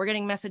friends. We're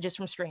getting messages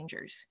from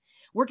strangers.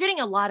 We're getting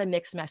a lot of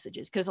mixed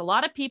messages because a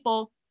lot of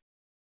people,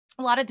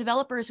 a lot of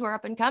developers who are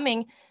up and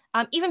coming,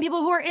 even people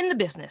who are in the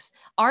business,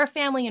 our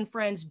family and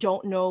friends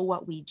don't know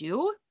what we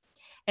do.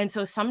 And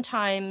so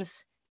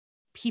sometimes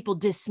people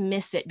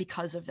dismiss it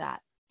because of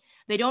that.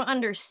 They don't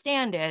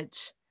understand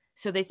it.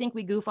 So they think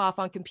we goof off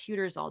on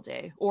computers all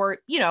day, or,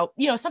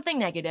 something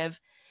negative.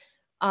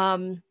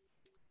 And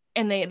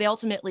they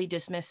ultimately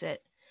dismiss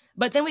it.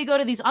 But then we go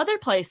to these other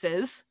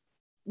places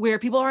where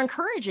people are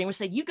encouraging. We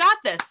say, you got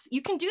this.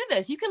 You can do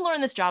this. You can learn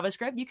this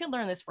JavaScript. You can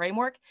learn this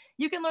framework.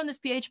 You can learn this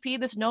PHP,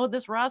 this Node,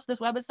 this Rust, this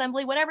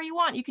WebAssembly, whatever you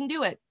want. You can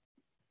do it.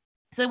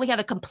 So we have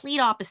a complete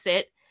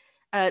opposite.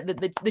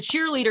 The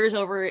cheerleaders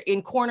over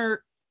in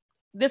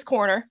this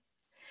corner.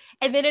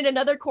 And then in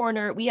another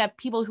corner, we have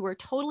people who are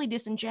totally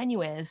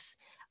disingenuous,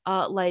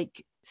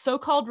 like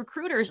so-called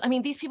recruiters. I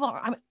mean, these people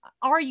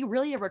are you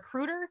really a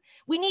recruiter?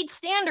 We need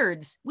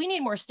standards. We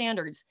need more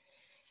standards.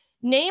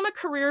 Name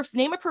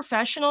a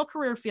professional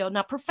career field.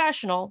 Now,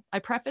 professional, I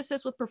preface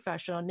this with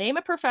professional. Name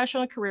a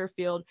professional career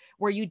field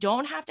where you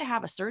don't have to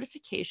have a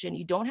certification.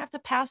 You don't have to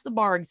pass the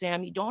bar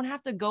exam. You don't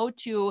have to go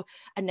to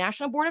a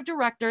national board of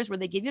directors where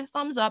they give you the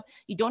thumbs up.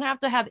 You don't have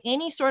to have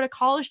any sort of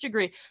college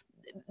degree.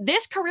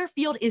 This career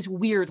field is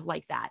weird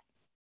like that.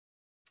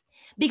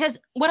 Because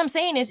what I'm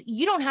saying is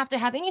you don't have to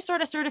have any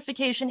sort of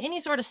certification,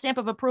 any sort of stamp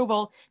of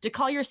approval to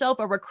call yourself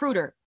a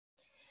recruiter.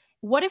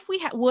 What if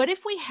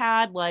we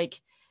had like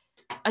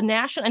a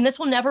national, and this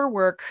will never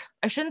work.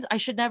 I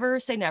should never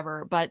say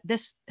never, but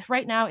this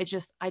right now,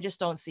 I just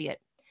don't see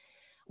it.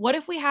 What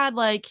if we had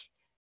like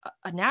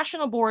a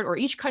national board, or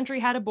each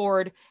country had a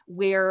board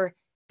where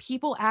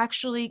people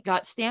actually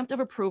got stamped of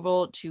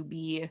approval to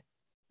be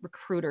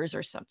recruiters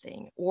or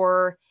something,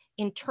 or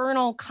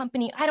internal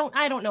company. I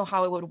don't know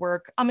how it would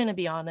work. I'm going to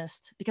be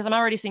honest, because I'm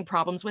already seeing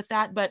problems with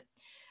that, but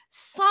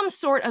some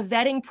sort of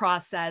vetting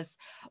process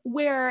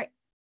where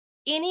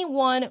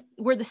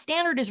where the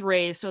standard is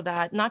raised so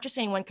that not just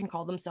anyone can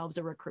call themselves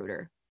a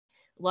recruiter.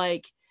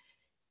 Like,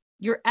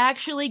 you're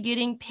actually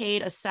getting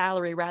paid a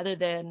salary rather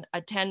than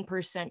a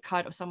 10%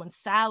 cut of someone's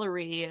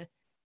salary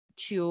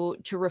to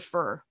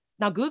refer.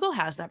 Now, Google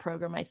has that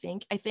program, I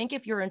think. I think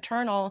if you're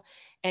internal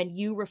and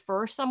you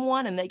refer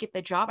someone and they get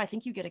the job, I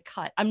think you get a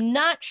cut. I'm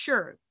not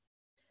sure.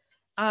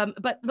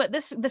 But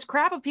this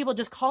crap of people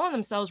just calling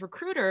themselves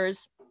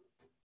recruiters,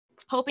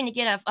 hoping to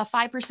get a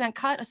 5%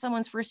 cut of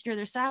someone's first year of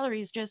their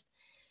salary is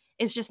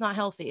just not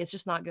healthy. It's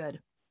just not good.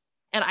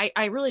 And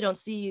I really don't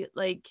see,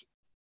 like,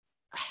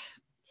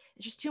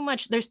 it's just too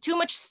much. There's too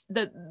much.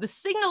 The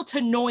signal to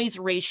noise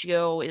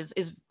ratio is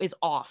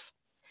off.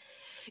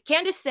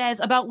 Candace says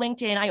about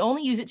LinkedIn, I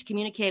only use it to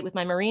communicate with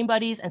my Marine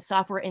buddies and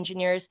software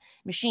engineers,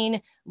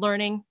 machine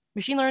learning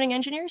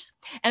engineers,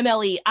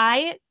 MLE.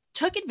 I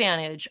took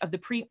advantage of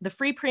the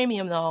free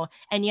premium though.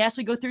 And yes,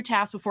 we go through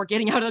TAPS before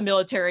getting out of the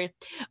military.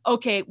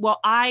 Okay, well,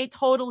 I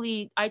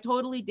totally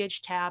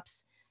ditched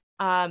TAPS.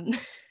 I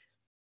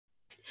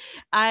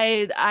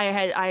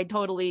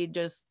totally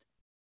just,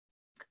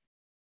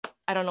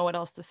 I don't know what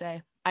else to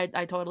say.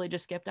 I totally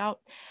just skipped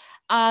out.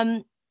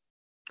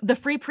 The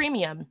free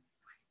premium.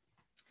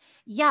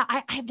 Yeah,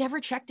 I've never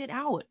checked it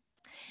out.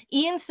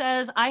 Ian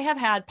says, I have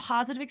had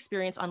positive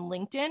experience on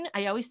LinkedIn.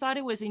 I always thought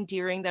it was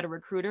endearing that a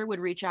recruiter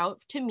would reach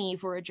out to me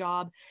for a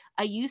job.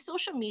 I use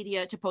social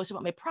media to post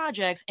about my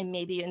projects and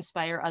maybe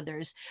inspire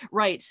others.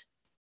 Right.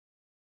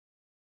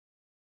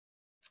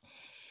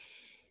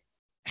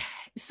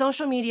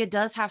 Social media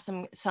does have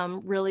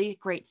some really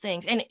great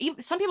things. And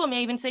some people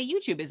may even say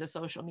YouTube is a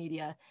social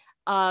media.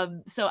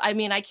 So, I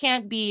mean, I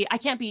can't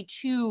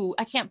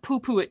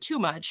poo-poo it too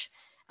much.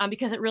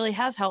 Because it really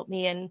has helped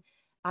me and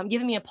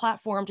given me a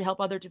platform to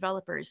help other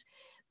developers.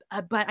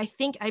 But I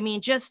think, I mean,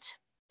 just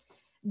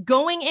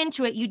going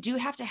into it, you do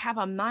have to have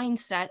a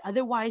mindset.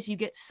 Otherwise, you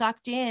get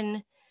sucked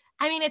in.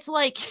 I mean, it's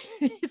like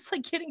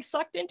getting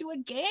sucked into a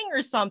gang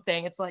or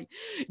something. It's like,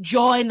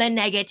 join the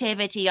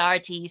negativity,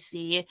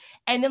 RTC.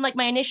 And then, like,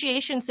 my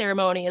initiation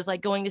ceremony is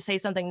like going to say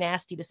something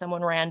nasty to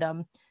someone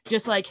random,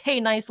 just like, hey,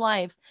 nice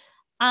life.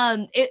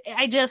 You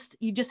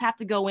just have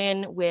to go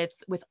in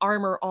with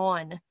armor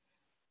on.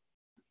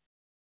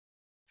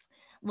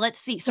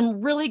 Let's see,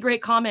 some really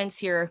great comments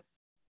here.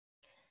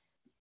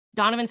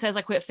 Donovan says,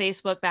 I quit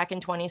Facebook back in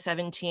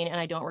 2017 and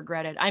I don't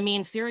regret it. I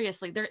mean,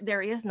 seriously,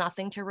 there is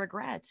nothing to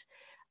regret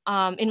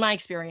in my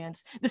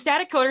experience. The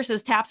Static Coder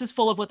says TAPS is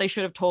full of what they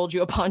should have told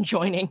you upon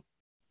joining.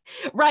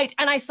 Right.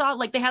 And I saw,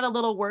 like, they had a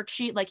little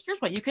worksheet, like, here's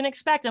what you can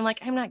expect. I'm like,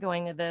 I'm not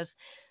going to this.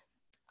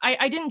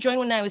 I didn't join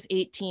when I was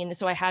 18.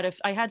 So I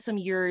had some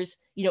years,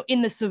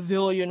 in the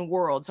civilian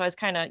world. So I was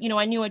kind of,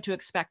 I knew what to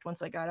expect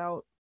once I got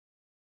out.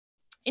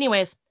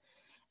 Anyways.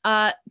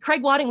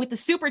 Craig Wadding with the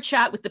super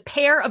chat with the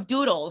pair of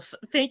doodles.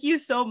 Thank you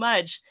so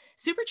much.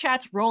 Super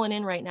chat's rolling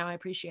in right now. I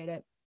appreciate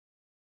it.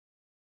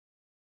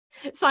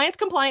 Science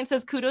Compliance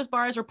says kudos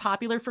bars were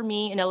popular for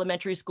me in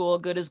elementary school.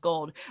 Good as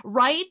gold.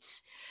 Right?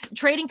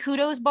 Trading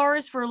kudos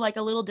bars for like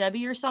a Little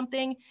Debbie or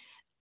something.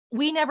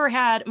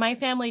 My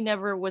family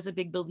never was a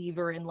big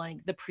believer in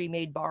like the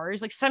pre-made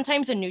bars. Like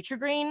sometimes a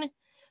Nutri-Grain,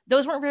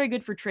 those weren't very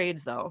good for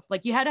trades though.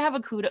 Like you had to have a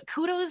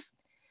kudos.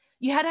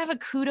 You had to have a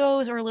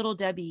kudos or a Little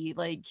Debbie,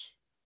 like,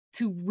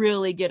 to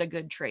really get a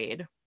good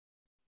trade.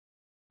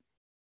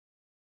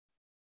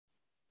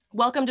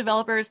 Welcome,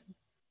 developers.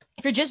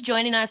 If you're just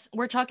joining us,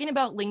 we're talking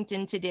about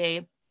LinkedIn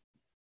today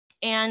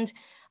and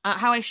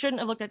how I shouldn't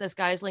have looked at this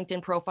guy's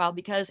LinkedIn profile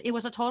because it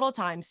was a total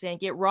time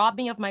sink. It robbed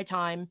me of my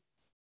time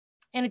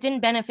and it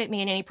didn't benefit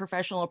me in any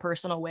professional or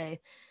personal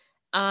way.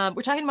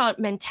 We're talking about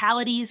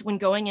mentalities when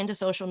going into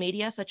social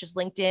media, such as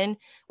LinkedIn.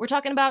 We're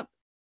talking about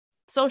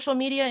social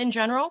media in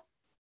general.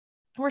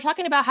 We're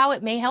talking about how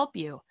it may help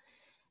you.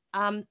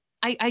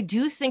 I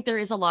do think there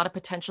is a lot of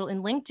potential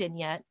in LinkedIn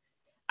yet.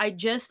 I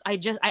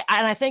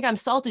think I'm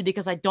salty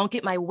because I don't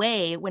get my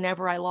way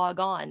whenever I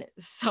log on.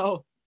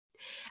 So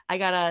I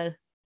got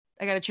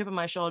a chip on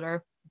my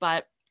shoulder,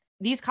 but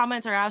these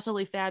comments are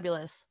absolutely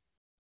fabulous.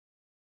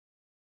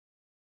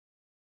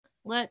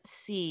 Let's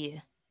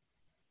see.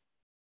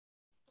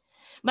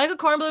 Michael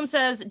Kornblum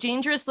says,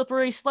 dangerous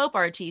slippery slope,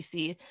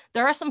 RTC.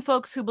 There are some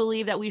folks who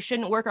believe that we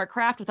shouldn't work our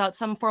craft without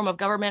some form of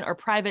government or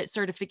private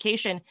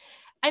certification.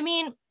 I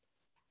mean,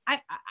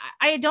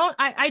 I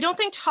don't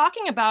think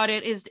talking about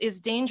it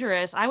is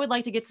dangerous. I would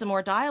like to get some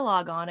more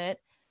dialogue on it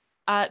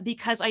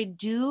because I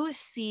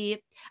see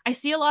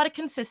a lot of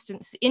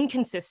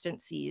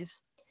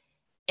inconsistencies,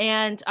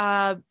 and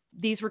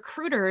these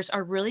recruiters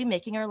are really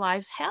making our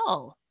lives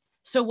hell.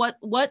 So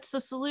what's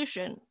the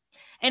solution?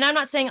 And I'm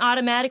not saying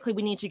automatically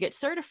we need to get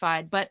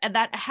certified, but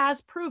that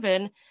has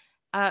proven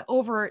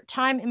over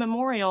time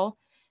immemorial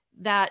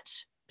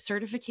that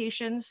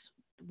certifications,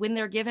 when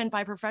they're given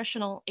by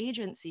professional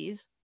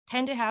agencies,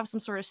 tend to have some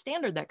sort of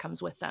standard that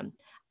comes with them.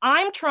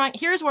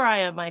 Here's where I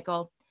am,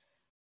 Michael.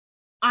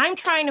 I'm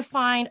trying to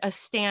find a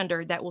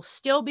standard that will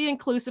still be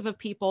inclusive of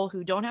people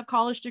who don't have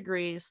college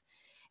degrees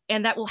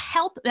and that will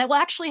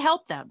actually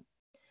help them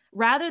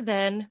rather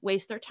than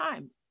waste their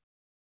time.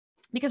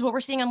 Because what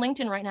we're seeing on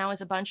LinkedIn right now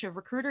is a bunch of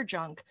recruiter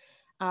junk,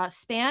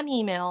 spam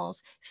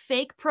emails,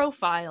 fake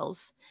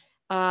profiles,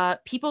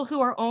 people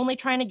who are only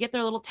trying to get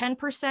their little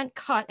 10%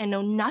 cut and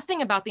know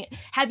nothing about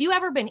have you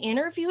ever been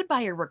interviewed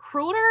by a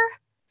recruiter?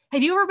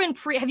 Have you ever been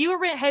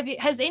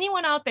has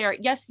anyone out there?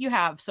 Yes, you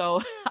have.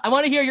 So I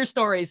want to hear your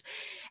stories.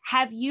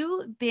 Have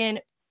you been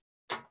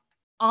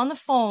on the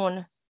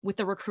phone with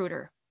the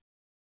recruiter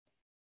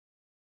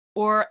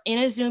or in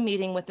a Zoom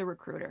meeting with the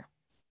recruiter?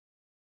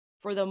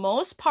 For the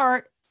most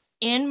part,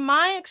 in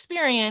my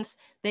experience,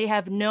 they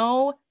have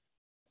no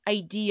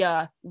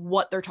idea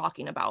what they're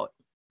talking about.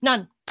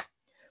 None.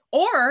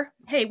 Or,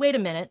 hey, wait a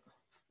minute.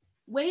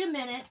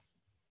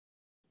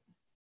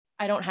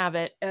 I don't have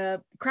it.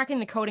 Cracking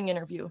the Coding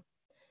interview.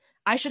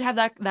 I should have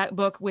that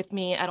book with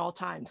me at all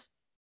times.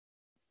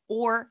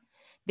 Or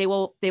they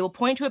will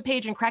point to a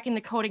page in Cracking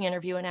the Coding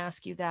interview and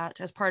ask you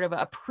that as part of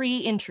a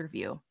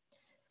pre-interview.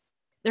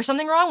 There's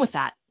something wrong with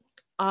that.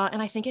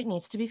 And I think it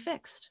needs to be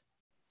fixed.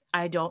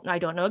 I don't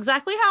know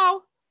exactly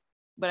how,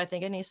 but I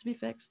think it needs to be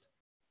fixed.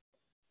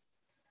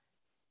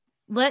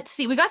 Let's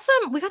see. We got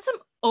some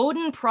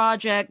Odin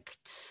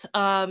projects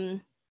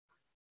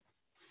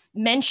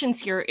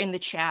mentions here in the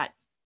chat.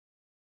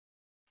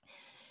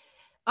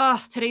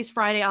 Today's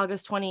Friday,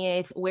 August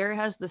 28th. Where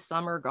has the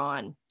summer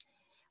gone?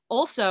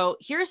 Also,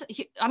 we're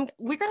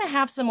going to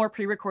have some more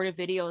pre-recorded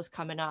videos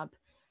coming up.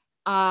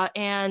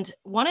 And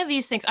one of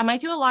these things, I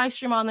might do a live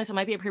stream on this. It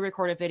might be a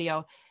pre-recorded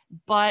video,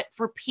 but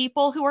for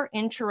people who are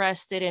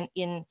interested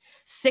in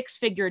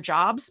six-figure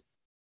jobs,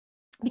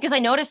 because I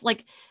noticed,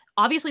 like,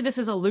 obviously this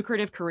is a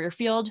lucrative career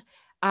field,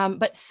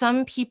 but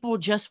some people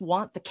just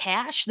want the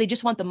cash. They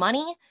just want the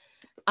money.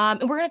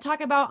 And we're going to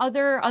talk about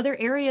other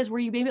areas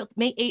where you may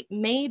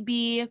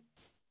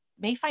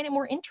find it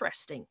more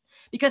interesting,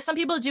 because some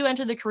people do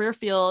enter the career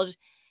field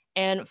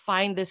and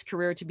find this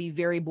career to be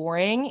very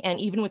boring. And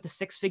even with the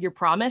six-figure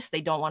promise,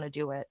 they don't want to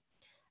do it.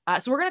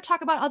 So we're going to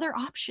talk about other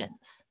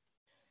options.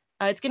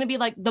 It's going to be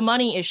like the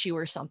money issue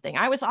or something.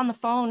 I was on the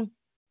phone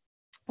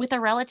with a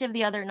relative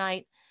the other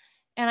night,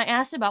 and I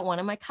asked about one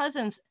of my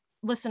cousins.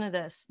 Listen to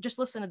this. Just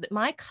listen to this.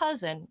 My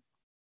cousin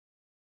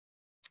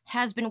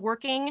has been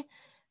working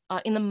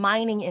in the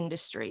mining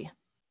industry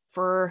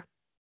for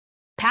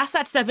past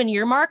that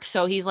 7-year mark.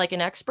 So he's like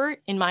an expert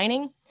in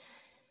mining.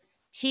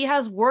 He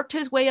has worked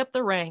his way up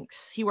the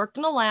ranks. He worked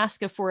in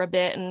Alaska for a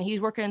bit, and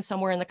he's working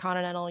somewhere in the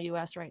continental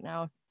US right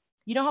now.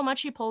 You know how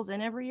much he pulls in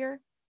every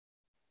year?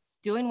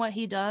 Doing what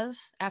he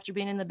does after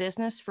being in the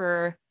business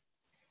for,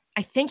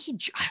 I think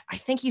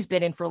he's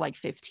been in for like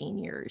 15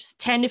 years,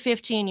 10 to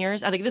 15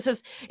 years. I think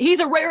he's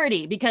a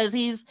rarity because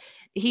he's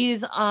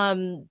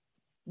been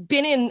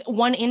in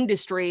one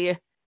industry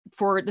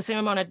for the same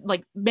amount of,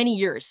 like, many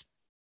years.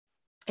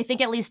 I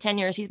think at least 10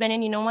 years he's been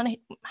in. You know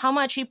how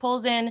much he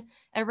pulls in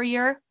every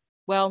year?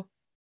 Well,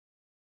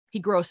 he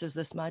grosses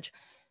this much.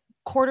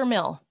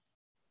 $250,000.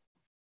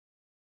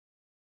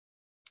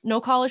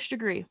 No college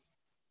degree.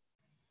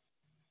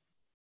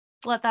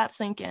 Let that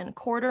sink in.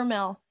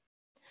 $250,000.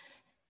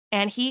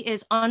 And he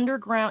is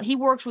underground. He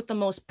works with the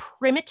most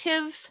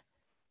primitive,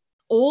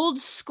 old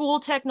school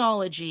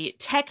technology,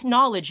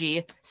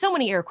 so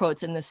many air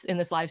quotes in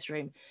this live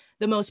stream,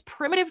 the most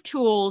primitive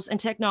tools and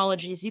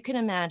technologies you can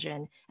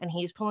imagine. And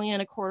he's pulling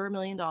in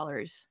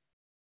 $250,000.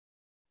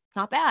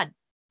 Not bad.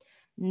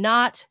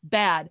 Not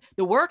bad.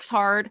 The work's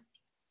hard,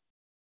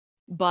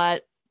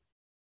 but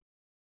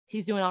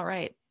he's doing all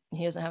right.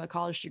 He doesn't have a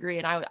college degree.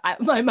 And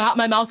my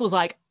mouth was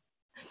like,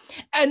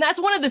 and that's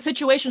one of the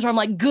situations where I'm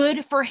like,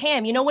 good for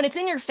him. You know, when it's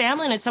in your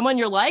family and it's someone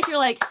you're like,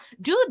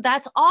 dude,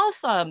 that's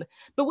awesome.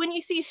 But when you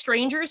see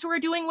strangers who are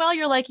doing well,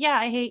 you're like, yeah,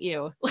 I hate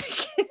you.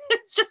 Like,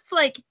 it's just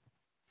like,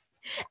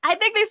 I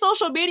think these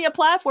social media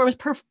platforms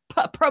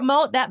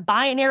promote that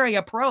binary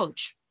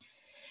approach.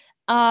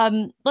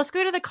 Let's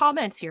go to the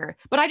comments here.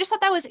 But I just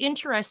thought that was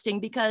interesting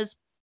because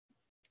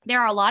there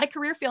are a lot of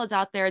career fields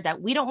out there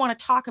that we don't want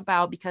to talk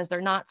about because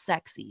they're not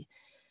sexy.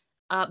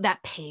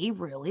 That pay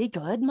really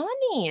good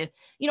money.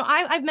 You know,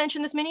 I've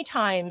mentioned this many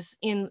times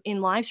in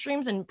live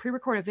streams and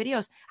pre-recorded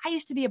videos. I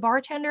used to be a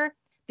bartender.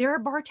 There are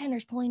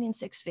bartenders pulling in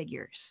 6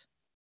 figures.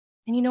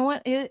 And you know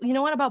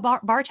what?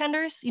 About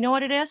bartenders? You know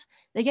what it is?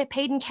 They get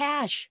paid in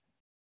cash.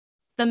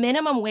 The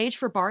minimum wage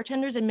for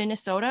bartenders in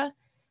Minnesota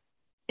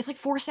is like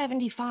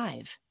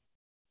 $4.75.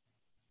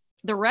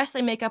 The rest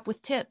they make up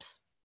with tips,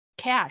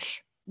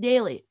 cash,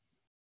 daily.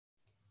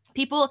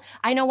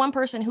 I know one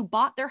person who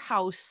bought their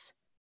house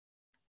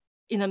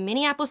in the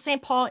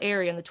Minneapolis-St. Paul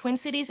area, in the Twin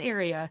Cities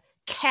area,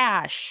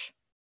 cash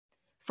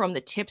from the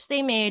tips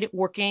they made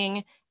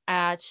working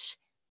at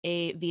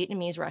a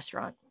Vietnamese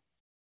restaurant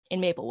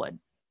in Maplewood.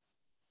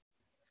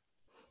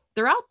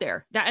 They're out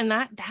there.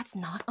 That's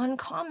not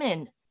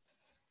uncommon.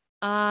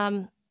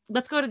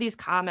 Let's go to these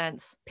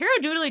comments.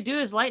 Paradoodly Doo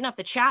is lighting up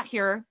the chat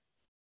here.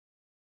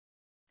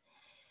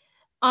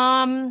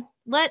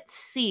 Let's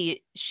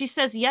see. She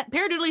says, yeah,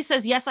 Paradoodly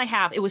says, yes, I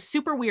have. It was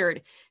super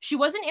weird. She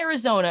was in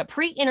Arizona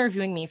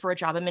pre-interviewing me for a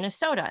job in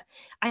Minnesota.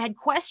 I had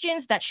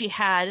questions that she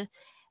had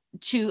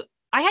to,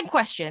 I had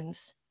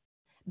questions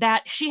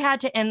that she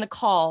had to end the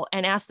call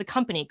and ask the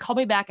company, call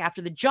me back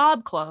after the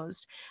job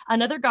closed.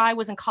 Another guy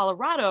was in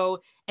Colorado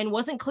and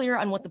wasn't clear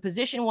on what the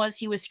position was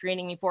he was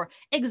screening me for.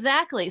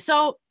 Exactly.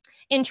 So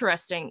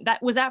interesting.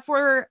 Was that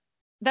for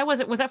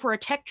a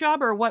tech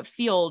job or what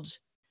field?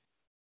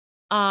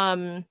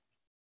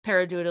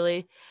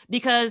 Paradoodly,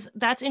 because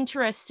that's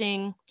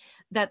interesting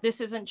that this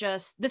isn't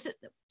just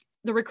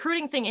the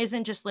recruiting thing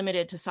isn't just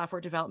limited to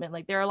software development.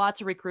 Like there are lots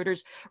of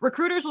recruiters.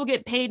 Recruiters will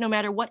get paid no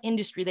matter what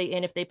industry they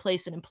in if they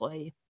place an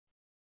employee.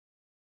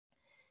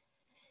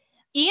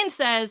 Ian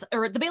says,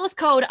 or the Bayless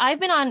Code,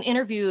 I've been on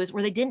interviews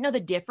where they didn't know the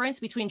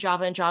difference between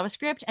Java and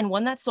JavaScript, and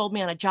one that sold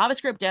me on a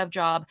JavaScript dev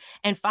job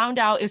and found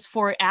out it was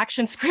for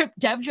ActionScript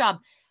dev job.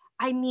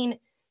 I mean,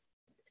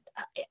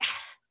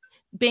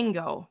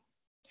 bingo.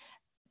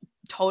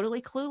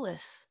 Totally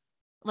clueless.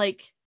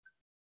 Like,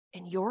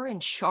 and you're in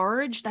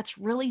charge? That's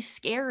really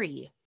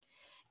scary.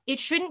 It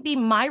shouldn't be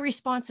my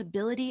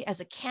responsibility as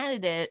a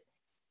candidate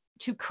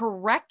to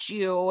correct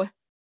you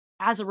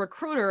as a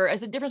recruiter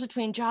as a difference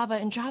between Java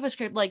and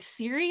JavaScript. Like,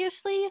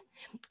 seriously?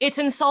 It's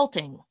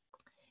insulting.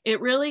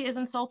 It really is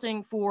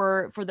insulting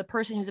for the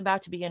person who's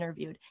about to be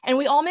interviewed. And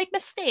we all make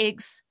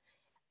mistakes.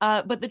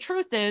 But the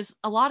truth is,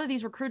 a lot of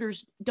these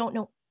recruiters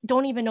don't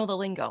even know the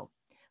lingo.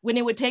 When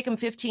it would take them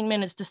 15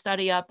 minutes to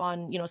study up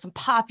on, some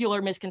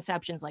popular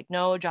misconceptions like,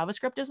 no,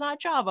 JavaScript is not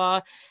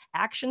Java,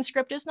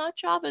 ActionScript is not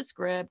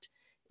JavaScript.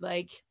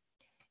 Like,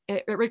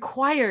 it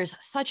requires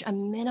such a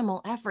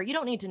minimal effort. You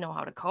don't need to know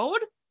how to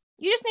code.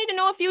 You just need to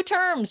know a few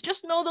terms.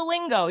 Just know the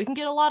lingo. You can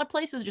get a lot of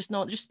places just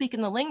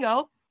speaking the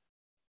lingo.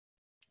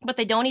 But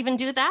they don't even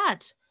do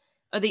that.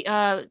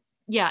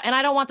 Yeah, and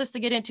I don't want this to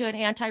get into an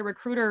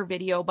anti-recruiter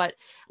video, but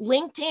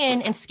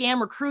LinkedIn and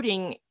scam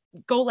recruiting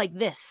go like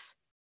this.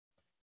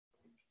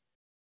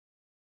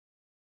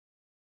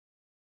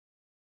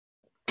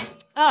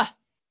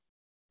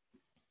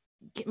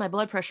 Get my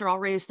blood pressure all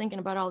raised thinking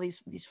about all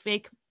these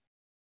fake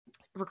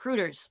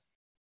recruiters.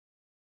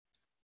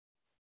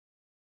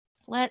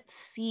 Let's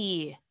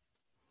see.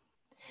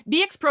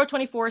 BX Pro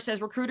 24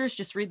 says recruiters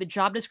just read the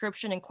job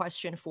description and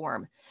question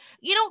form.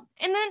 And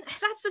then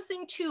that's the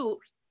thing too.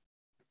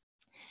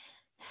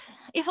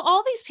 If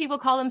all these people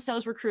call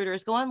themselves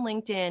recruiters, go on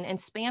LinkedIn and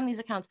spam these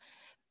accounts,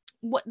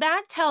 what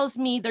that tells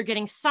me they're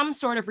getting some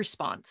sort of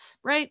response,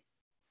 right?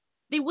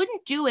 They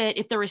wouldn't do it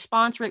if the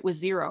response rate was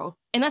 0.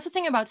 And that's the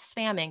thing about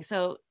spamming.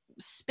 So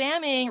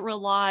spamming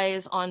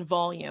relies on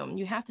volume.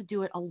 You have to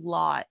do it a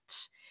lot,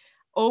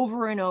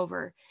 over and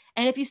over.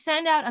 And if you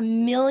send out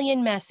 1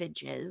 million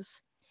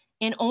messages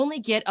and only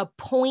get a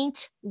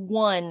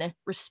 0.1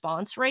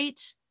 response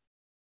rate,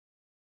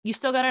 you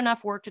still got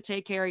enough work to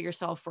take care of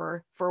yourself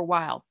for a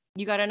while.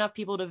 You got enough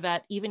people to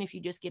vet, even if you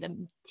just get a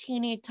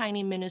teeny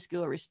tiny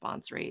minuscule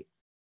response rate.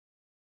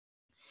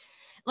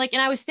 Like,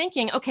 and I was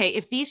thinking, okay,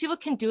 if these people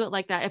can do it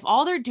like that, if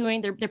all they're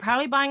doing, they're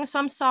probably buying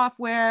some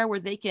software where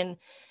they can,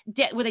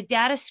 with a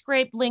data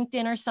scrape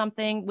LinkedIn or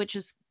something, which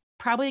is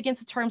probably against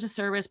the terms of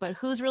service, but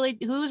who's really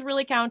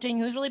counting,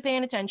 who's really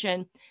paying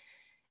attention,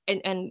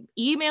 and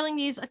emailing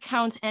these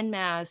accounts en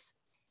masse.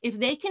 If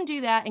they can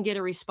do that and get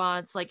a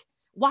response, like,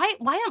 why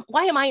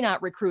am I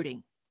not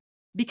recruiting?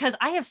 Because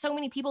I have so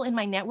many people in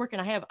my network,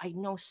 and I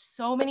know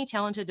so many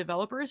talented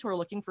developers who are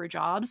looking for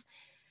jobs.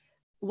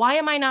 Why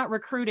am I not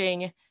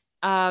recruiting?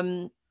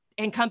 And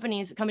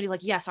companies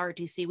like, yes,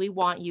 RTC, we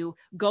want you.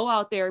 Go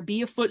out there,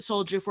 be a foot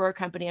soldier for our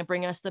company and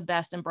bring us the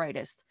best and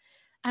brightest.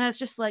 And it's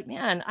just like,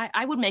 man,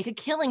 I would make a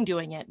killing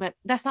doing it, but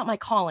that's not my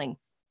calling.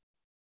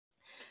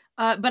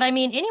 But I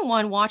mean,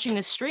 anyone watching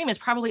this stream is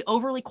probably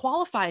overly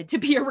qualified to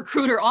be a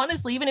recruiter,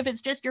 honestly, even if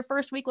it's just your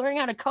first week learning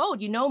how to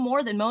code. You know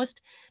more than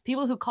most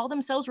people who call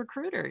themselves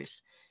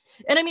recruiters.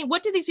 And I mean,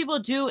 what do these people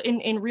do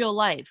in real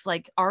life?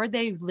 Like, are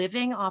they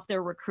living off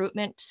their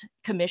recruitment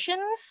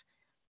commissions?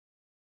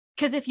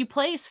 Because if you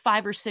place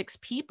 5 or 6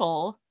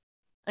 people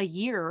a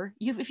year,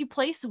 if you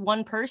place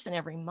one person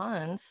every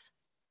month,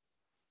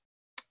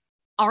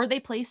 are they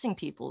placing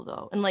people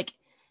though? And like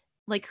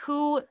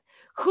who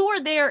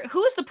are there?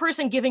 Who's the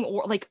person giving,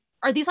 or like,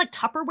 are these like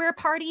Tupperware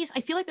parties?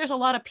 I feel like there's a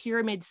lot of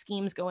pyramid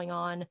schemes going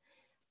on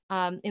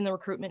in the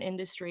recruitment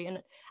industry.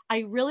 And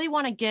I really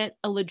want to get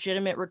a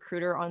legitimate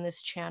recruiter on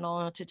this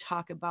channel to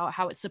talk about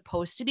how it's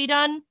supposed to be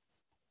done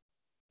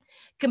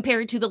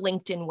compared to the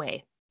LinkedIn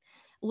way.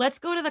 Let's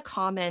go to the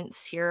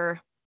comments here.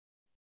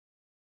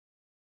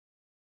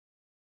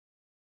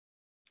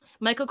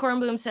 Michael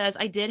Kornblum says,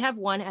 I did have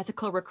one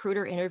ethical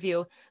recruiter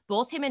interview.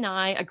 Both him and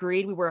I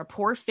agreed we were a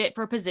poor fit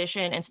for a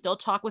position and still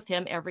talk with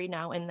him every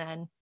now and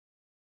then.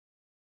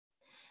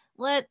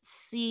 Let's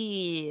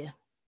see.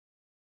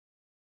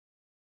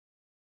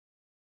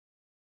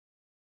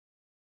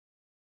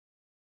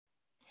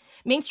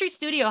 Main Street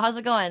Studio, how's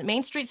it going?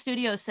 Main Street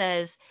Studio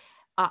says,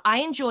 I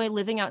enjoy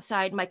living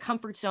outside my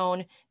comfort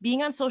zone.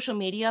 Being on social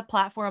media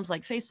platforms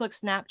like Facebook,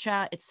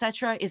 Snapchat,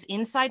 etc., is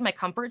inside my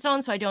comfort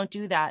zone, so I don't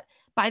do that.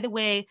 By the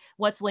way,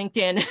 what's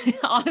LinkedIn?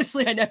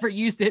 Honestly, I never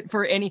used it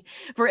for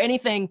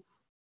anything.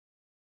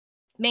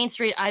 Main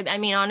Street, I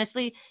mean,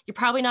 honestly, you're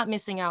probably not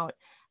missing out.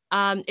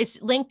 It's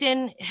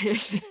LinkedIn.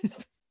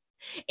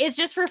 It's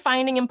just for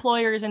finding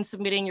employers and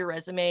submitting your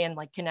resume and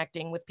like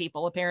connecting with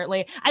people.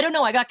 Apparently, I don't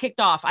know. I got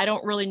kicked off. I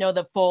don't really know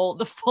the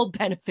full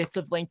benefits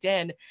of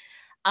LinkedIn.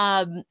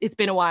 It's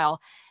been a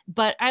while,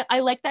 but I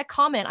like that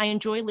comment. I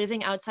enjoy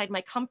living outside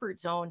my comfort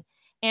zone,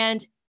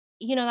 and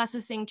that's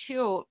the thing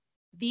too.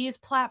 These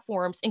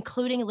platforms,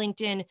 including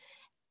LinkedIn,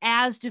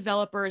 as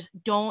developers,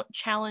 don't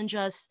challenge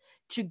us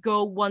to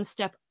go one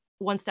step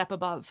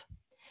above.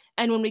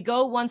 And when we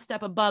go one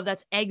step above,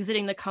 that's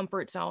exiting the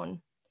comfort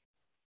zone.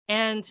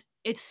 And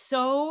it's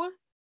so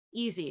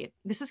easy.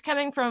 This is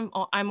coming from,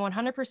 I'm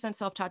 100%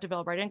 self-taught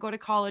developer. I didn't go to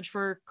college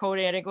for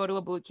coding. I didn't go to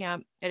a boot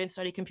camp. I didn't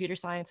study computer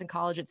science in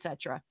college,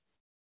 etc.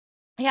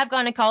 I have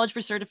gone to college for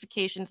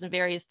certifications and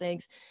various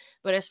things,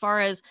 but as far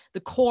as the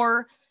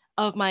core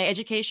of my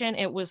education,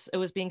 it was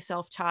being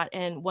self-taught.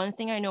 And one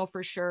thing I know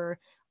for sure,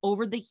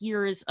 over the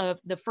years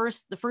of the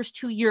first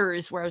 2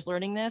 years where I was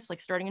learning this, like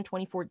starting in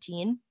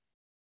 2014,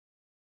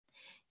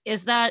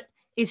 is that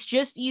it's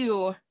just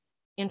you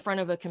in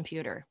front of a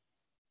computer.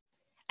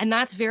 And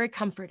that's very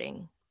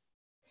comforting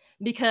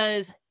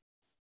because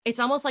it's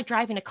almost like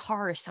driving a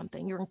car or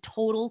something. You're in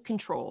total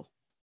control.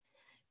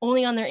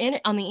 Only on the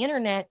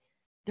internet,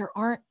 there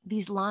aren't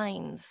these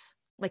lines.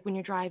 Like when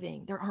you're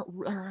driving, there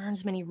aren't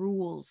as many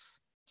rules.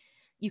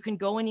 You can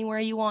go anywhere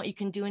you want. You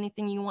can do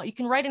anything you want. You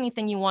can write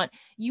anything you want.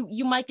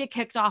 You might get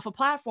kicked off a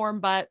platform,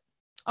 but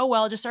oh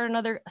well, just start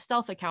another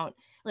stealth account.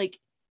 Like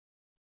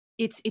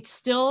it's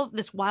still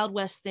this Wild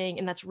West thing,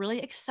 and that's really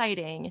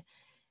exciting.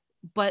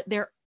 But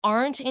there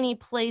aren't any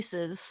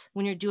places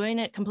when you're doing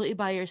it completely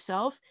by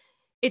yourself.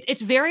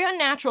 It's very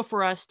unnatural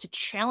for us to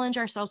challenge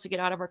ourselves to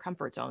get out of our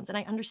comfort zones. And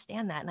I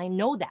understand that. And I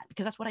know that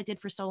because that's what I did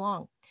for so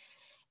long.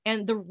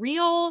 And the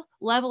real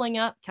leveling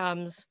up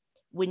comes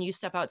when you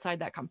step outside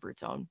that comfort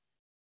zone.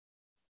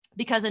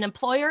 Because an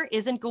employer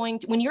isn't going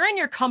to, when you're in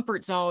your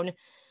comfort zone,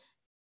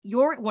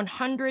 you're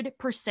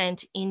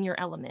 100% in your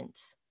element.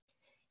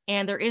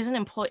 And there is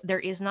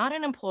not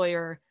an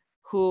employer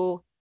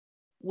who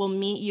will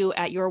meet you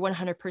at your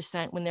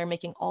 100% when they're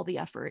making all the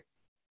effort.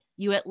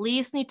 You at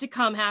least need to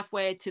come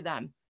halfway to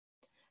them.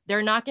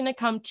 They're not going to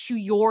come to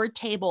your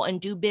table and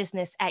do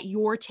business at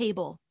your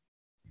table.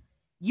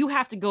 You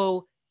have to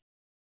go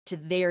to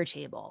their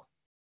table.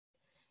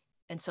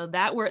 And so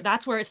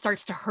that's where it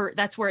starts to hurt.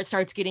 That's where it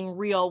starts getting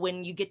real,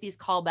 when you get these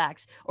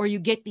callbacks or you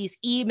get these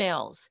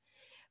emails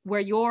where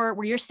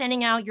you're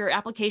sending out your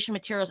application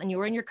materials and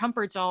you're in your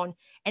comfort zone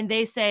and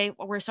they say,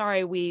 well, we're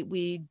sorry,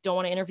 we don't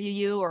want to interview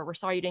you, or we're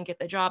sorry you didn't get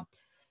the job.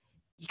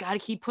 You got to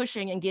keep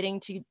pushing and getting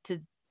to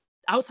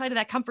outside of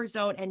that comfort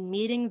zone and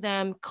meeting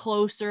them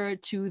closer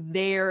to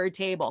their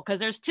table. Because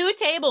there's two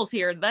tables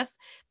here.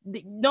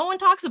 No one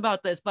talks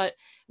about this, but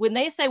when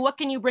they say, what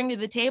can you bring to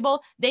the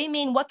table? They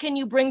mean, what can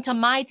you bring to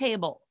my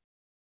table?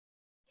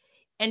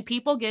 And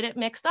people get it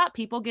mixed up.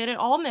 People get it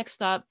all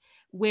mixed up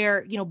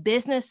where,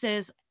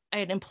 businesses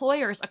and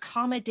employers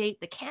accommodate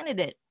the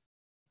candidate.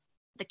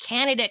 The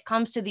candidate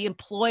comes to the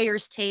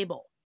employer's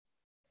table.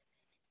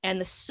 And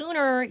the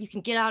sooner you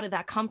can get out of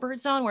that comfort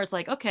zone where it's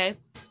like, okay,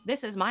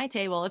 this is my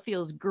table, it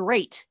feels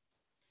great.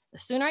 The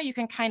sooner you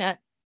can kind of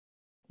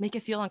make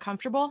it feel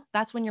uncomfortable,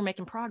 that's when you're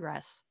making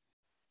progress.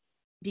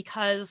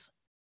 Because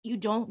you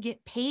don't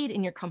get paid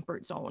in your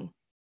comfort zone.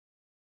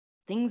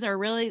 Things are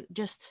really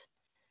just,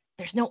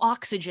 there's no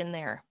oxygen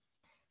there.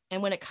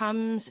 And when it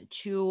comes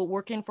to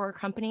working for a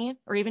company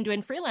or even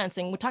doing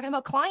freelancing, we're talking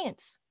about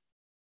clients.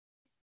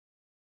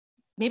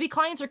 Maybe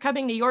clients are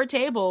coming to your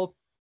table,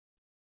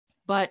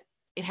 but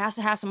it has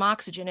to have some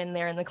oxygen in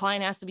there and the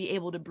client has to be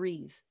able to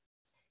breathe.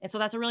 And so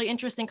that's a really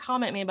interesting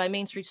comment made by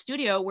Main Street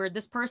Studio, where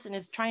this person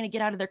is trying to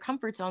get out of their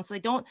comfort zone. So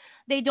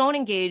they don't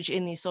engage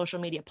in these social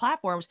media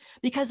platforms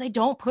because they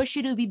don't push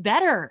you to be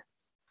better.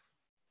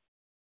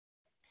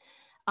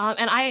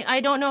 And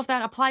I don't know if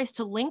that applies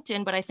to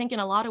LinkedIn, but I think in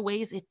a lot of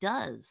ways it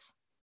does.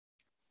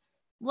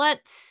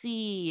 Let's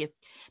see.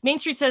 Main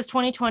Street says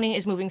 2020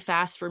 is moving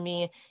fast for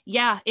me.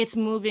 Yeah, it's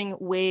moving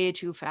way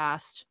too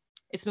fast.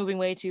 It's moving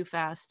way too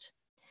fast.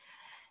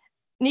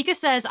 Nika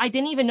says, I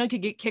didn't even know you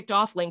could get kicked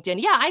off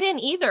LinkedIn. Yeah, I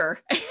didn't either.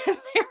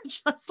 They're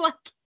just like,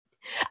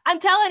 I'm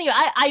telling you,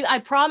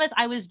 I promise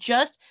I was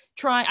just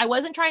trying. I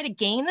wasn't trying to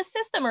game the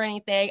system or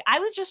anything. I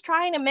was just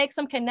trying to make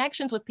some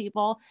connections with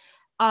people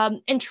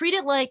and treat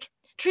it like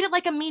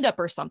a meetup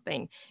or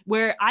something,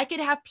 where I could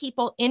have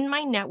people in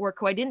my network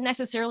who I didn't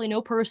necessarily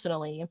know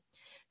personally,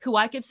 who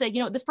I could say,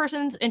 this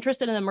person's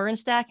interested in the Mern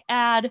Stack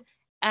ad.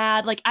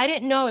 Like, I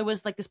didn't know it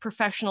was like this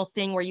professional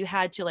thing where you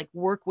had to like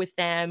work with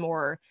them,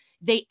 or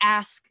they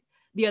ask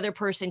the other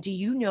person, do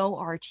you know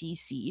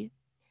RTC?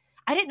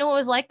 I didn't know it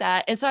was like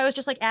that. And so I was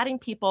just like adding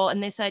people,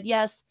 and they said,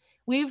 yes,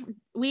 we've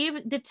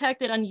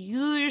detected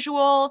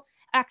unusual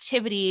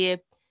activity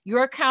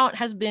Your account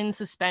has been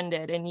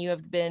suspended and you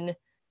have been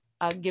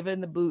given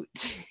the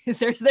boot.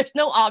 there's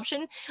no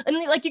option. And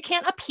like, you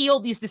can't appeal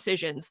these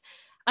decisions.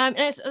 And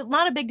it's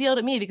not a big deal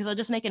to me because I'll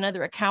just make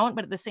another account.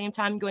 But at the same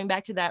time, going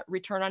back to that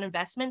return on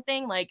investment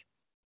thing, like,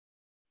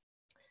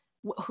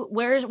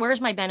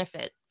 where's my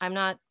benefit? I'm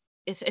not,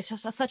 it's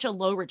just such a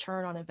low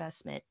return on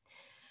investment.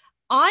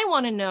 I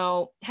want to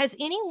know, has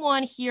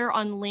anyone here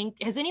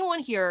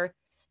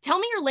tell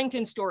me your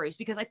LinkedIn stories,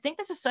 because I think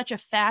this is such a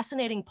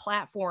fascinating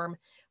platform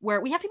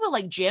where we have people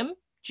like Jim.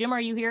 Jim,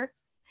 are you here?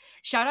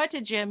 Shout out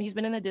to Jim. He's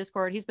been in the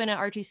Discord. He's been an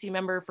RTC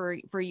member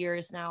for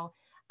years now,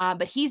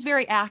 but he's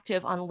very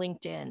active on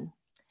LinkedIn.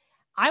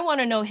 I want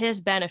to know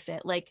his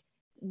benefit. Like,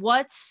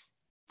 what's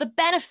the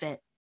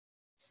benefit?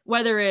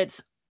 Whether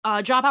it's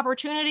job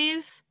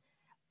opportunities,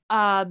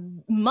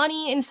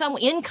 money in some,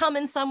 income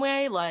in some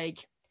way.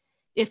 Like,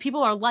 if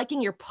people are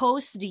liking your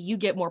posts, do you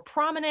get more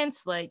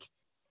prominence? Like,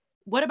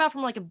 what about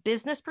from like a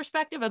business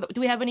perspective?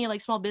 Do we have any like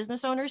small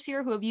business owners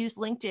here who have used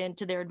LinkedIn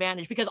to their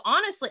advantage? Because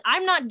honestly,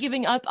 I'm not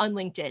giving up on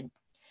LinkedIn.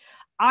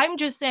 I'm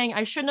just saying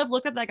I shouldn't have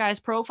looked at that guy's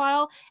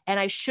profile, and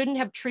I shouldn't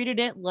have treated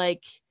it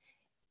like,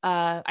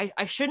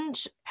 I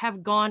shouldn't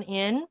have gone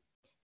in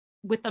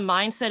with the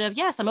mindset of,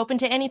 yes, I'm open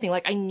to anything.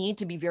 Like, I need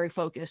to be very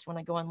focused when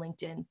I go on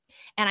LinkedIn.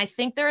 And I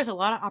think there is a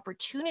lot of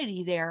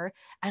opportunity there.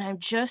 And I'm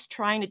just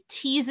trying to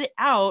tease it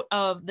out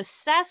of the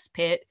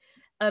cesspit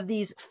of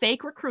these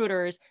fake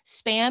recruiters,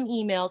 spam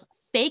emails,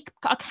 fake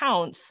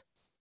accounts.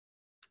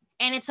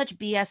 And it's such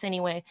BS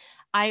anyway.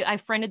 I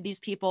friended these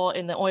people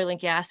in the oil and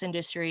gas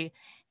industry,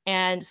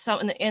 and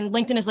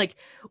LinkedIn is like,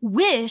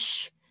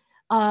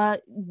 I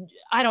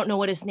don't know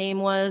what his name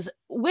was,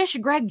 wish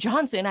Greg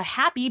Johnson a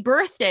happy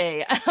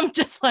birthday. I'm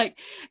just like,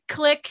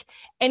 click.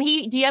 And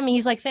he DM me,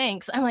 he's like,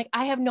 thanks. I'm like,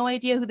 I have no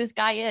idea who this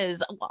guy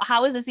is.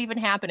 How is this even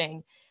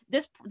happening?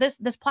 This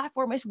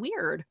platform is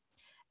weird.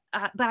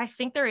 But I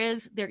think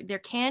there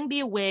can be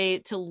a way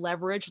to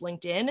leverage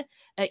LinkedIn,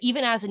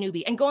 even as a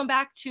newbie. And going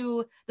back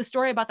to the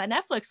story about that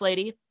Netflix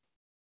lady,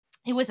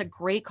 it was a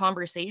great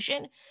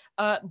conversation.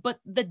 But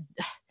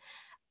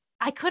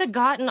I could have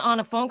gotten on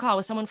a phone call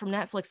with someone from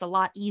Netflix a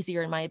lot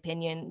easier, in my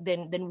opinion,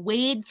 than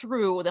wade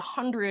through the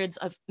hundreds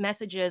of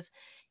messages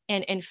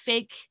and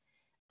fake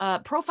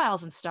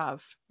profiles and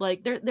stuff.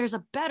 Like, there's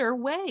a better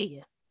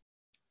way.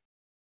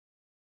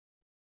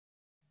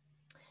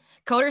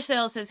 Coder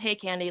Sales says, hey,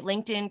 Candy,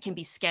 LinkedIn can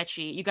be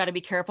sketchy. You got to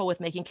be careful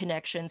with making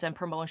connections and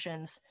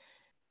promotions.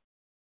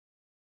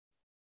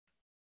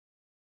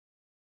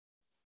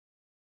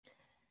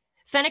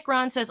 Fennec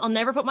Ron says, I'll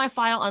never put my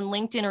file on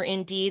LinkedIn or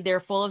Indeed.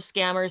 They're full of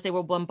scammers. They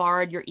will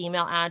bombard your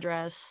email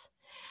address.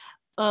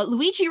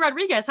 Luigi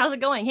Rodriguez, how's it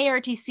going? Hey,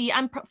 RTC,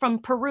 I'm from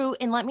Peru,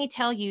 and let me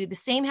tell you, the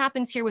same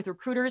happens here with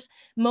recruiters.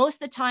 Most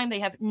of the time, they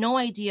have no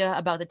idea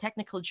about the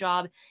technical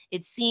job.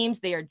 It seems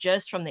they are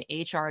just from the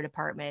HR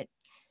department.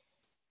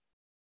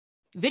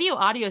 Video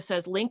Audio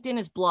says LinkedIn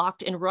is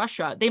blocked in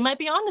Russia. They might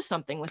be onto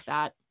something with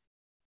that.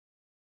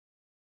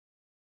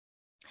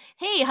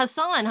 Hey,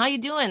 Hassan, how you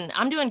doing?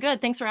 I'm doing good.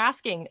 Thanks for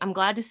asking. I'm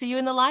glad to see you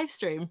in the live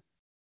stream.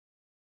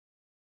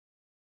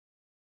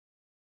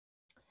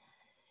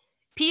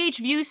 PH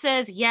View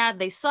says, yeah,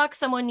 they suck.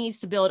 Someone needs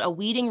to build a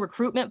weeding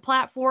recruitment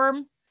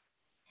platform.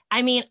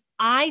 I mean,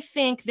 I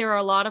think there are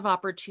a lot of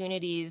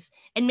opportunities,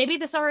 and maybe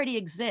this already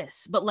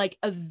exists, but like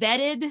a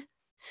vetted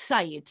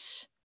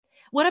site.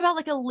 What about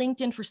like a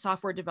LinkedIn for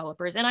software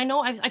developers? And I know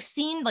I've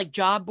seen like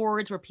job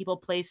boards where people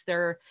place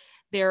their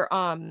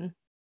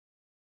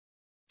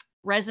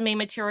resume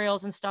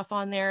materials and stuff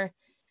on there.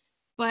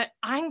 But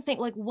I'm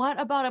thinking, like, what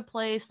about a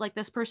place like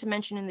this person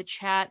mentioned in the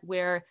chat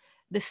where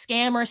the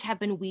scammers have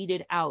been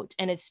weeded out,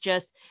 and it's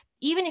just,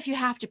 even if you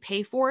have to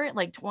pay for it,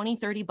 like 20,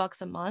 30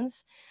 bucks a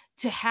month,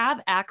 to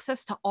have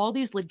access to all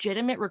these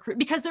legitimate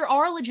because there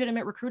are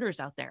legitimate recruiters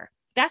out there.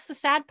 That's the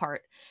sad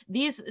part.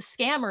 These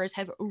scammers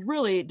have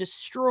really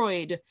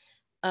destroyed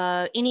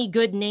any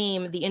good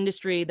name the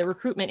industry, the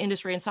recruitment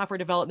industry and software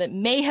development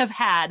may have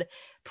had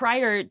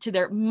prior to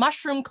their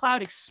mushroom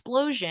cloud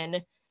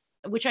explosion,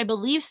 which I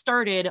believe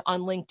started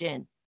on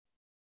LinkedIn.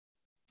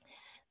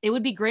 It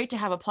would be great to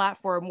have a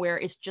platform where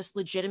it's just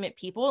legitimate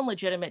people and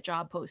legitimate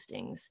job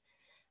postings.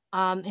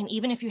 And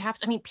even if you have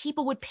to, I mean,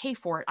 people would pay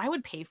for it. I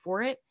would pay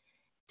for it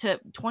to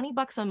 20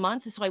 bucks a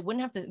month, so I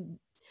wouldn't have to.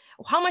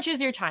 How much is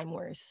your time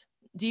worth?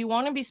 Do you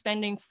want to be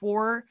spending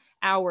 4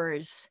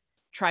 hours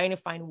trying to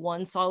find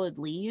one solid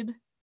lead,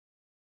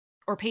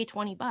 or pay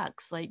 20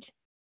 bucks? Like,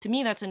 to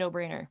me, that's a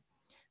no-brainer.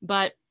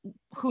 But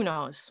who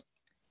knows?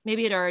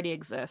 Maybe it already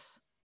exists.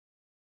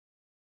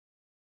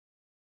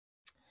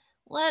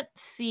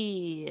 Let's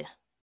see.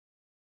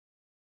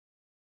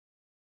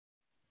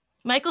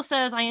 Michael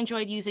says, I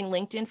enjoyed using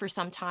LinkedIn for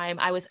some time.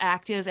 I was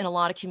active in a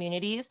lot of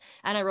communities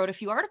and I wrote a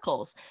few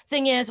articles.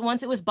 Thing is,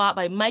 once it was bought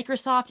by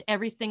Microsoft,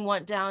 everything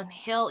went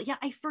downhill. Yeah,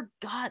 I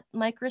forgot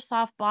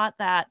Microsoft bought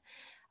that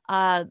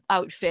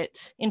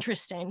outfit.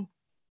 Interesting.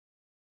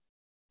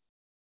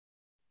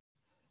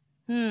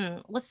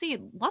 Let's see.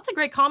 Lots of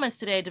great comments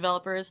today,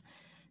 developers.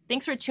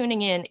 Thanks for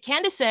tuning in.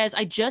 Candace says,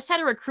 I just had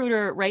a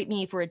recruiter write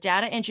me for a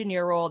data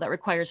engineer role that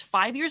requires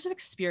 5 years of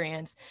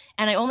experience,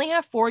 and I only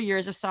have 4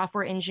 years of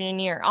software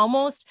engineer,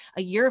 almost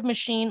a year of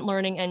machine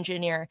learning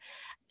engineer.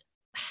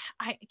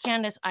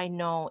 Candace, I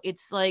know.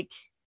 It's like,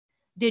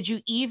 did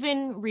you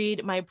even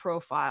read my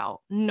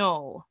profile?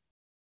 No.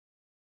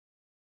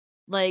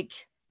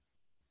 Like,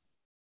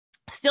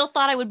 still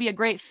thought I would be a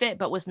great fit,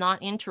 but was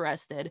not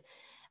interested.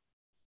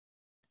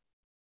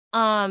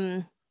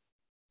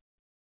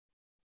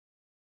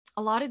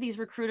 A lot of these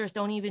recruiters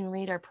don't even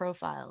read our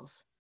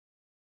profiles.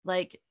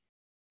 Like,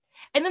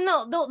 and then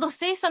they'll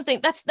say something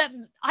that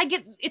I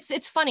get.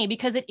 It's funny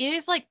because it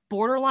is like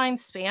borderline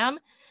spam,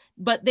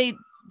 but they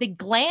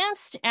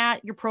glanced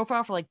at your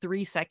profile for like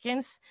 3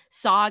 seconds,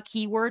 saw a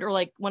keyword, or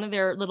like one of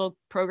their little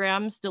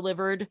programs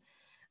delivered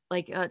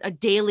like a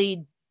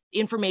daily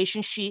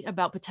information sheet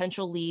about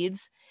potential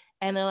leads.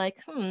 And they're like,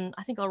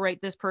 I think I'll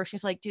write this person.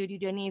 It's like, dude, you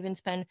didn't even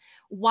spend.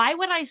 Why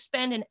would I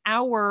spend an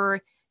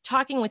hour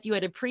talking with you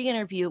at a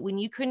pre-interview when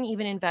you couldn't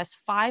even invest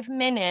 5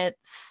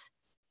 minutes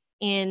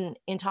in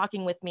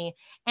talking with me?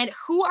 And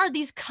who are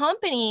these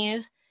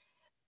companies?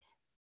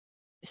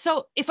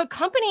 So if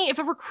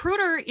a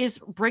recruiter is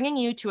bringing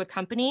you to a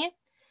company,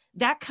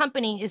 that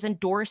company is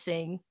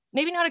endorsing,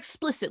 maybe not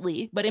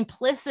explicitly, but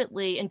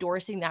implicitly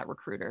endorsing that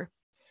recruiter.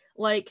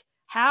 Like,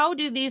 how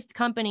do these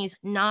companies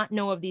not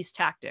know of these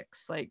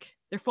tactics? Like,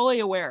 they're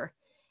fully aware.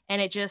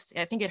 And I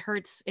think it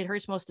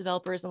hurts most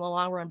developers in the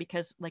long run,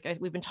 because like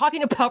we've been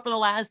talking about for the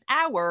last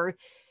hour,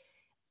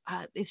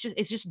 it's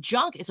just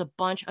junk. It's a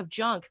bunch of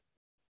junk.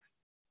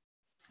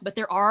 But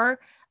there are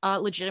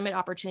legitimate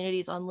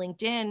opportunities on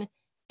LinkedIn,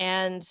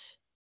 and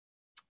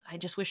I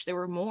just wish there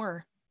were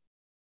more.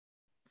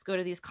 Let's go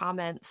to these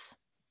comments.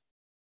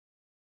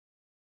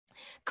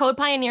 Code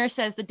Pioneer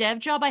says, the dev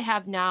job I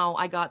have now,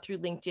 I got through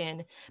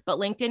LinkedIn, but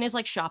LinkedIn is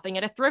like shopping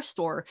at a thrift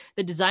store.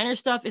 The designer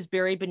stuff is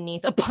buried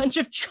beneath a bunch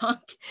of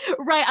junk.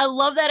 Right. I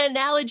love that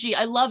analogy.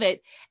 I love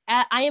it.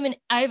 I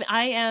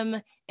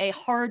am a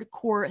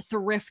hardcore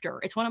thrifter.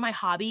 It's one of my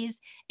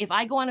hobbies. If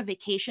I go on a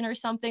vacation or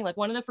something, like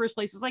one of the first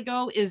places I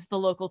go is the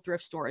local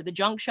thrift store, the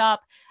junk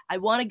shop. I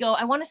want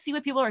to see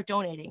what people are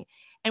donating.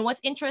 And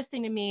what's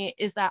interesting to me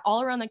is that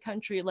all around the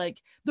country,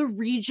 like the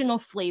regional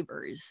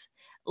flavors,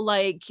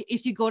 like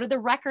if you go to the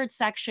record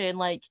section,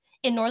 like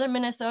in northern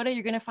Minnesota,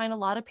 you're going to find a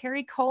lot of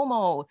Perry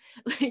Como.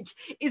 Like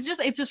it's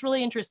just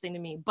really interesting to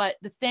me. But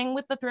the thing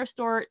with the thrift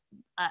store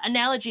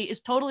analogy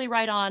is totally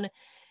right on,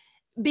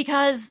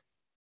 because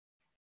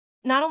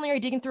not only are you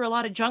digging through a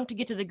lot of junk to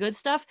get to the good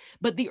stuff,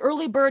 but the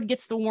early bird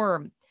gets the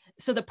worm.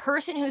 So the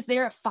person who's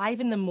there at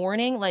 5 a.m,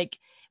 like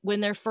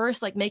when they're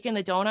first like making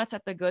the donuts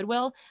at the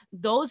Goodwill,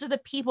 those are the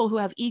people who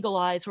have eagle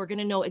eyes, who are going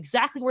to know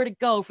exactly where to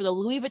go for the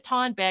Louis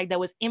Vuitton bag that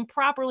was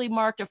improperly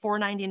marked at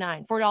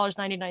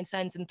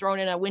 $4.99 and thrown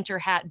in a winter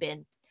hat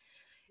bin.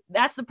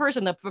 That's the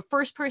person, the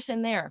first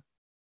person there.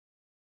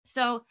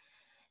 So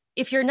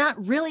if you're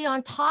not really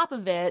on top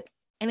of it,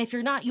 and if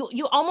you're not,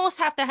 you almost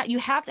have to you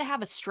have to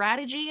have a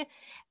strategy,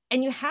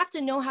 and you have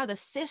to know how the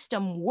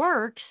system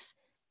works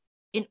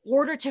in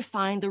order to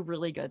find the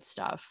really good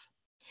stuff.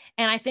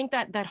 And I think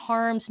that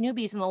harms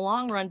newbies in the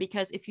long run,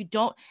 because if you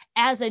don't,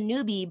 as a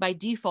newbie, by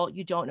default,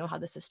 you don't know how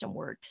the system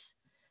works.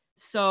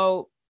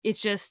 So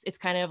it's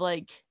kind of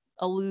like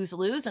a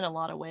lose-lose in a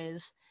lot of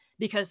ways,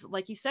 because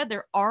like you said,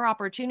 there are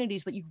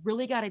opportunities, but you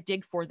really got to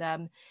dig for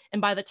them.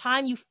 And by the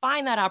time you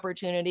find that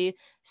opportunity,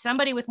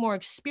 somebody with more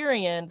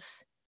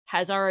experience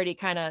has already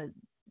kind of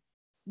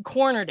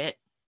cornered it.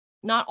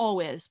 Not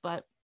always,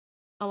 but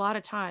a lot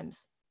of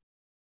times.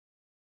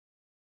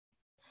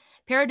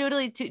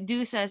 Paradoodly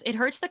Do says, it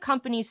hurts the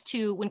companies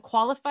too when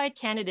qualified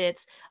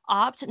candidates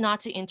opt not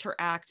to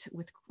interact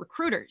with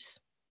recruiters.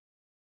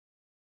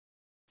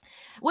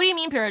 What do you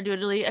mean,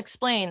 Paradoodly?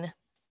 Explain.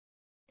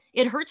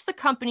 It hurts the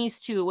companies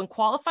too when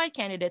qualified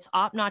candidates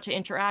opt not to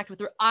interact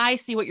with. I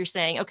see what you're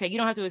saying. Okay, you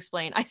don't have to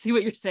explain. I see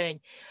what you're saying.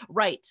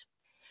 Right.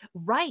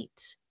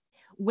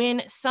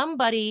 When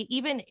somebody,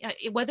 even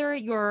whether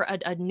you're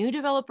a new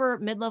developer,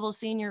 mid-level,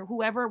 senior,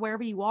 whoever,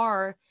 wherever you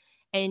are,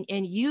 and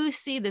you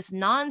see this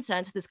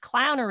nonsense, this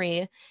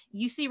clownery,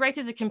 you see right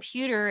through the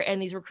computer,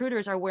 and these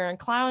recruiters are wearing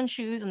clown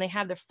shoes and they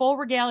have their full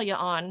regalia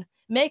on,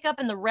 makeup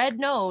and the red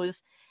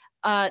nose,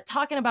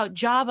 talking about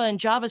Java and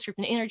JavaScript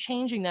and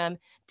interchanging them.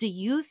 Do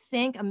you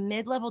think a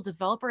mid-level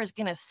developer is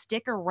going to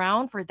stick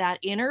around for that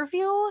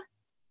interview?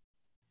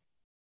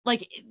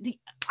 Like,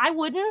 I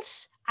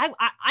wouldn't.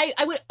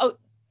 I would. Oh,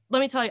 let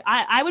me tell you,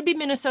 I would be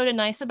Minnesota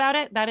nice about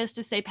it. That is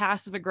to say,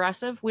 passive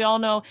aggressive. We all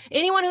know,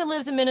 anyone who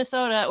lives in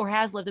Minnesota or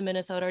has lived in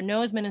Minnesota or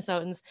knows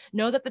Minnesotans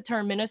know that the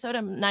term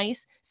Minnesota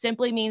nice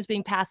simply means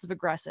being passive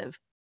aggressive.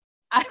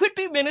 I would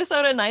be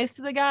Minnesota nice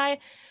to the guy,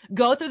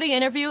 go through the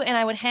interview, and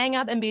I would hang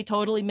up and be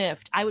totally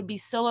miffed. I would be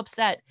so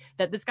upset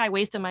that this guy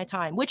wasted my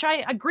time, which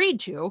I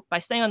agreed to by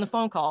staying on the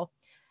phone call.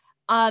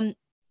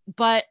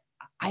 But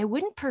I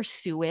wouldn't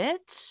pursue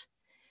it.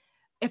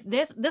 If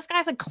this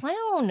guy's a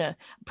clown,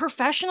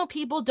 professional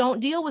people don't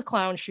deal with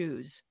clown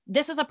shoes.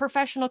 This is a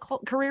professional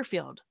career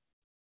field.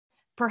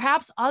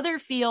 Perhaps other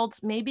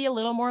fields may be a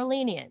little more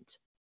lenient.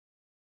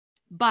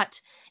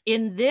 But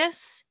in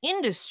this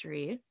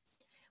industry,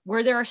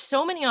 where there are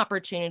so many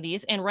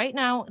opportunities, and right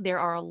now there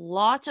are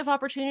lots of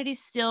opportunities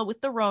still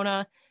with the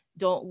Rona.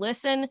 Don't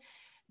listen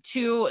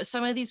to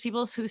some of these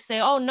people who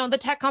say, oh no, the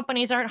tech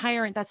companies aren't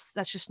hiring. That's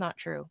just not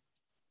true.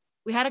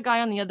 We had a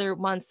guy on the other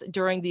month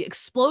during the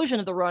explosion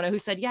of the Rona who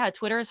said, yeah,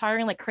 Twitter is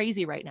hiring like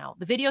crazy right now.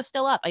 The video's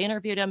still up. I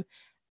interviewed him.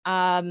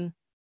 I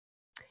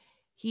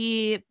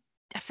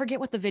forget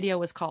what the video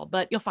was called,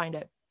 but you'll find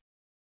it.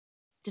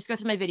 Just go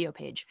through my video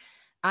page.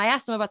 I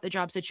asked him about the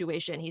job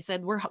situation. He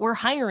said, we're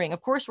hiring.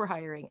 Of course we're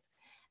hiring.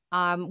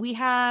 We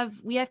have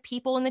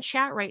people in the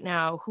chat right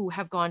now who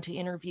have gone to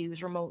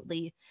interviews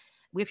remotely.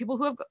 We have people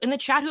who have in the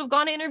chat who have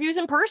gone to interviews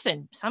in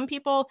person. Some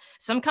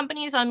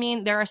companies, I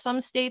mean, there are some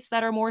states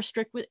that are more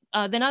strict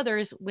than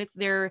others with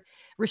their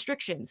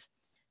restrictions.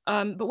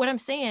 But what I'm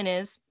saying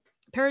is,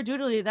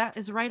 paradoodly, that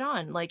is right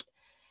on. Like,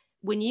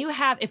 when you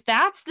have, if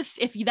that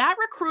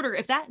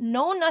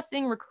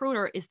know-nothing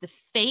recruiter is the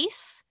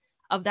face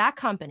of that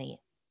company,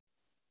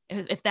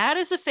 if that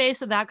is the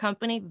face of that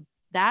company,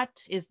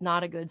 that is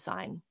not a good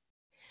sign.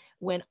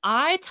 When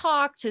I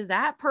talked to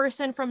that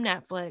person from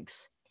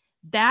Netflix,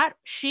 that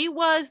she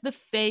was the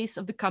face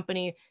of the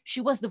company.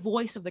 She was the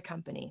voice of the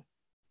company.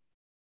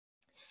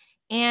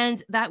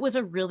 And that was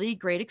a really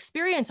great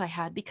experience I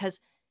had because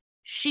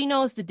she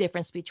knows the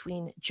difference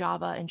between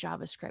Java and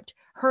JavaScript.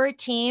 Her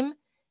team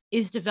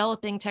is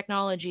developing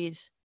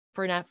technologies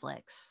for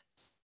Netflix.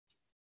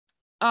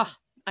 Oh,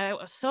 I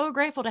was so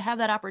grateful to have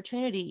that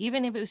opportunity,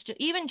 even if it was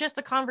even just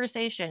a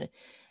conversation.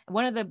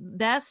 One of the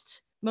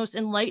best, most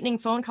enlightening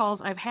phone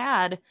calls I've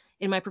had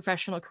in my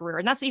professional career.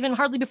 And that's even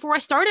hardly before I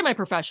started my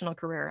professional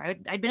career.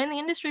 I'd been in the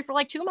industry for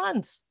like 2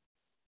 months,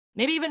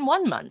 maybe even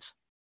 1 month.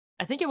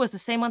 I think it was the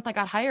same month I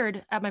got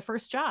hired at my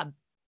first job.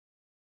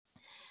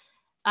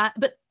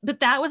 But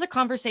that was a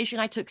conversation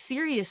I took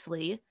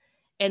seriously.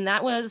 And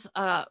that was,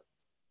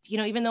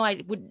 even though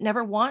I would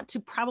never want to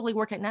probably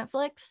work at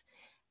Netflix,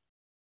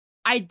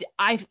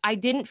 I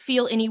didn't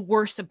feel any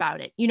worse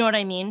about it. You know what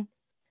I mean?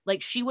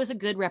 Like, she was a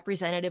good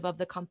representative of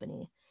the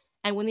company.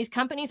 And when these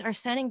companies are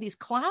sending these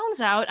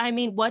clowns out, I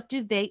mean, what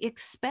do they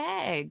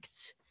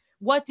expect?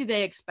 What do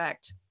they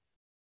expect?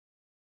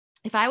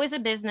 If I was a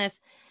business,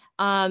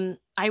 I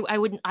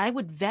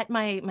would vet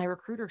my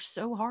recruiter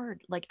so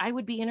hard. Like, I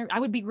would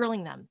be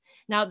grilling them.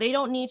 Now, they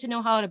don't need to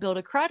know how to build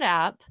a CRUD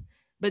app,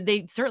 but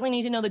they certainly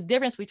need to know the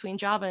difference between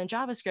Java and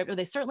JavaScript, or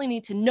they certainly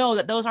need to know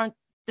that those aren't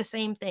the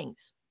same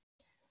things.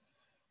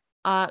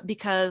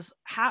 Because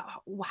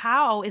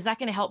how is that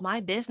going to help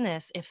my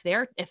business if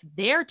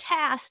they're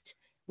tasked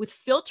with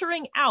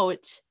filtering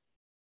out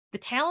the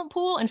talent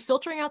pool and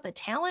filtering out the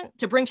talent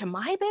to bring to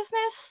my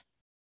business?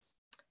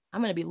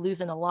 I'm going to be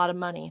losing a lot of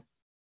money.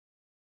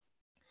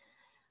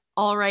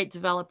 All right,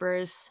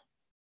 developers.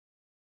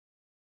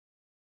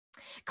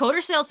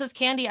 Coder Sales says,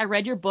 Candy, I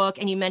read your book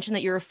and you mentioned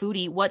that you're a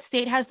foodie. What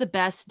state has the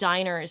best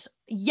diners?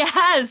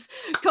 Yes,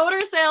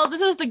 Coder Sales.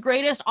 This is the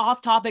greatest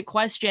off-topic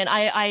question.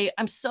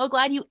 I'm so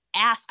glad you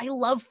asked. I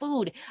love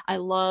food. I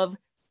love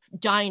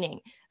dining.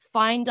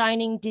 Fine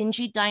dining,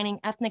 dingy dining,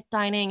 ethnic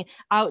dining,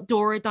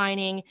 outdoor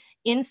dining,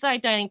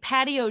 inside dining,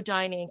 patio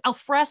dining, al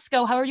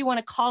fresco, however you want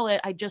to call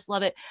it. I just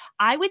love it.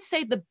 I would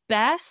say the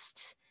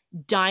best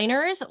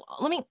diners.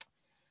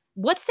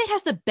 What state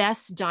has the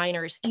best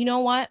diners? You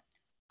know what?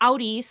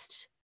 Out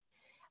east,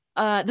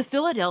 the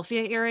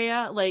Philadelphia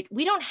area, like,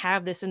 we don't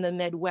have this in the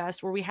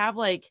Midwest where we have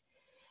like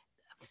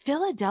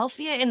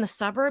Philadelphia in the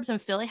suburbs,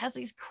 and Philly has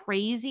these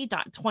crazy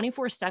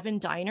 24/7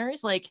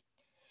 diners. Like,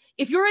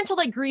 if you're into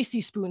like greasy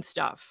spoon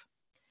stuff,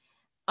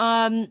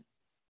 I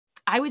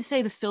would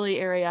say the Philly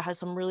area has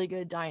some really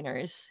good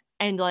diners,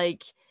 and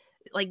like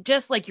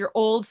just like your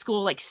old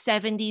school, like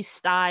 70s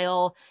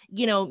style,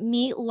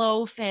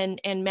 meatloaf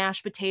and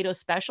mashed potato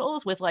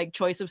specials with like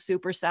choice of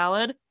soup or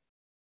salad.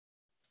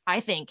 I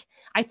think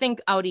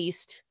out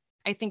east,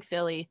 I think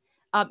Philly.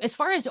 As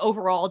far as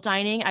overall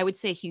dining, I would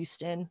say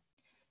Houston.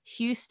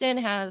 Houston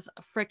has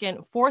a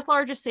freaking 4th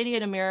largest city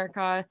in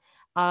America.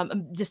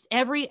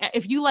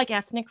 If you like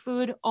ethnic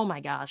food, oh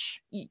my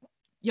gosh,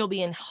 you'll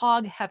be in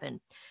hog heaven.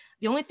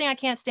 The only thing I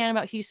can't stand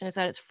about Houston is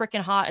that it's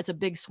freaking hot. It's a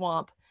big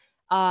swamp.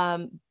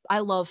 I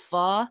love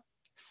pho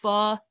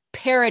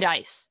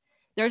paradise.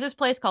 There's this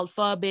place called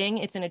Pho Bing.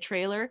 It's in a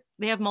trailer.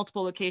 They have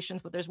multiple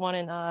locations, but there's one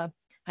in, I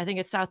think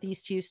it's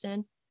Southeast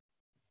Houston.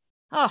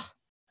 Oh,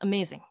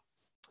 amazing.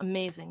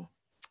 Amazing.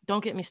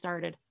 Don't get me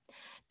started.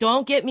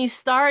 Don't get me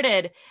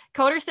started.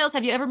 Coder Sales,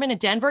 have you ever been to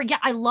Denver? Yeah,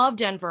 I love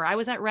Denver. I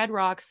was at Red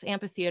Rocks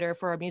Amphitheater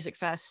for a music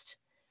fest.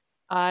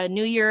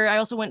 New Year, I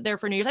also went there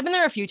for New Year's. I've been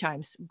there a few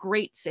times.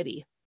 Great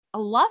city. I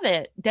love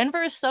it.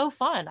 Denver is so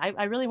fun.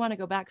 I really want to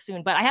go back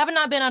soon, but I have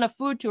not been on a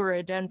food tour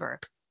in Denver.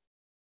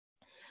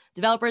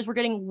 Developers, we're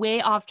getting way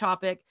off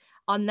topic.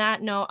 On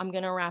that note, I'm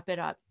going to wrap it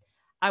up.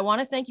 I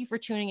want to thank you for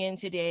tuning in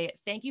today.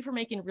 Thank you for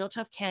making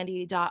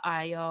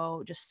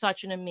RealToughCandy.io just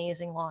such an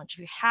amazing launch.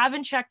 If you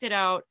haven't checked it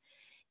out,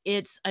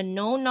 it's a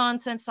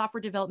no-nonsense software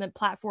development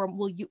platform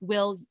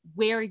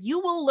where you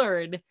will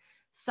learn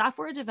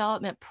software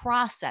development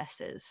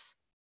processes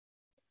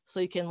so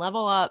you can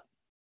level up,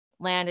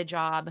 land a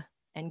job,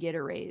 and get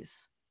a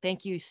raise.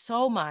 Thank you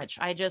so much.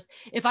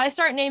 If I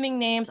start naming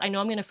names, I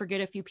know I'm going to forget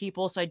a few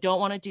people, so I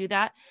don't want to do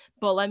that.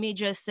 But let me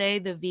just say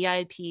the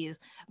VIPs,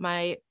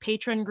 my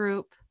patron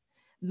group,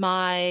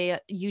 my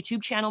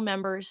YouTube channel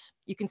members,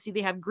 you can see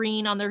they have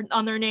green on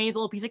their names, a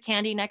little piece of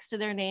candy next to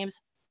their names.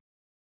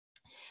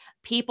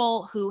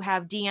 People who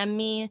have DM'd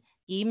me,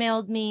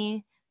 emailed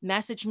me,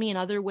 messaged me in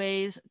other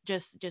ways,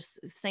 just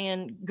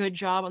saying good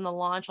job on the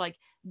launch. Like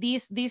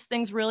these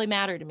things really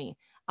matter to me.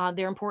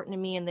 They're important to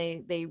me, and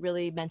they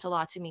really meant a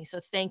lot to me. So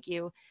thank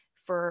you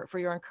for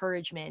your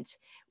encouragement.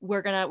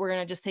 We're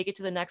gonna just take it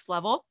to the next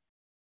level.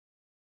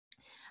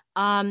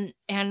 And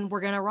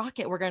we're gonna rock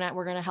it. We're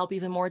gonna help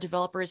even more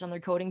developers on their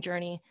coding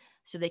journey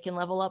so they can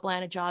level up,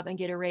 land a job, and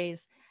get a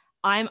raise.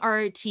 I'm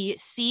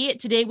RTC.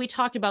 Today we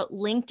talked about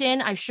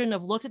LinkedIn. I shouldn't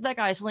have looked at that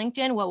guy's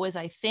LinkedIn. What was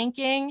I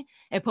thinking?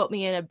 It put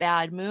me in a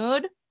bad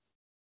mood.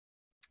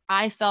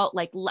 I felt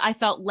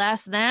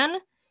less than,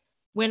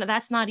 when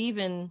that's not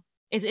even,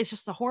 it's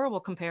just a horrible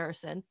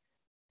comparison.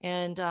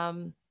 And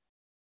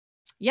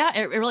yeah,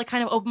 it really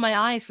kind of opened my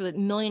eyes for the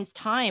millionth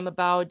time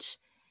about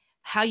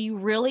how you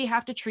really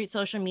have to treat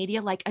social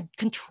media like a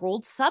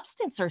controlled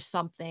substance or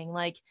something.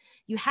 Like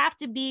you have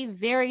to be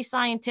very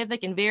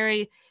scientific and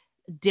very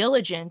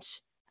diligent,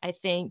 I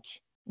think,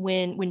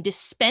 when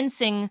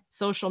dispensing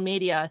social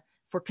media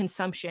for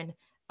consumption,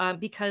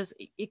 because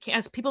it can,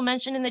 as people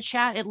mentioned in the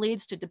chat, it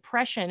leads to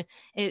depression.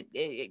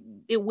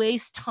 It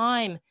wastes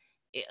time.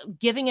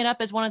 Giving it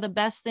up is one of the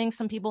best things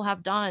some people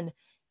have done.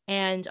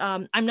 And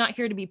I'm not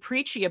here to be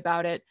preachy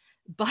about it,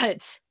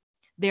 but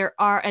there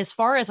are, as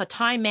far as a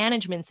time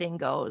management thing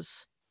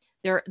goes,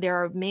 there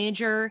are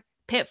major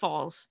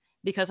pitfalls,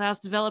 because as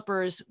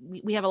developers,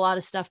 we have a lot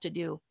of stuff to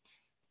do.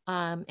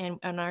 And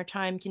our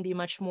time can be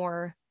much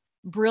more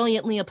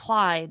brilliantly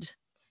applied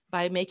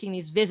by making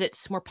these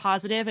visits more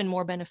positive and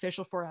more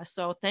beneficial for us.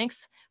 So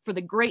thanks for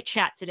the great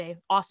chat today.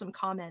 Awesome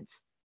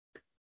comments.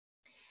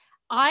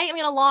 I am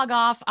going to log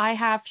off. I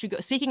have to go.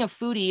 Speaking of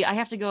foodie, I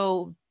have to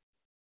go,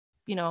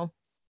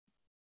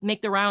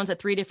 make the rounds at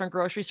 3 different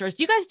grocery stores.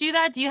 Do you guys do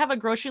that? Do you have a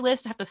grocery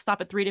list? Have to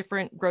stop at 3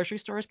 different grocery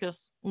stores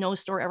because no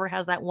store ever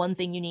has that one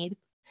thing you need.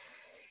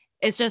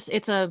 It's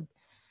a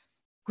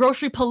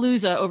grocery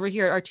palooza over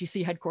here at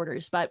RTC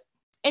headquarters. But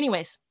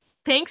anyways,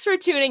 thanks for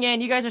tuning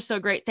in. You guys are so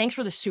great. Thanks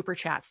for the super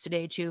chats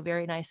today too.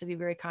 Very nice of you.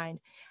 Very kind.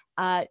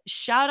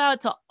 Shout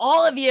out to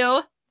all of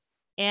you.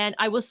 And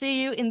I will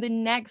see you in the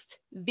next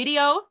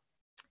video.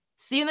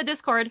 See you in the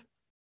Discord.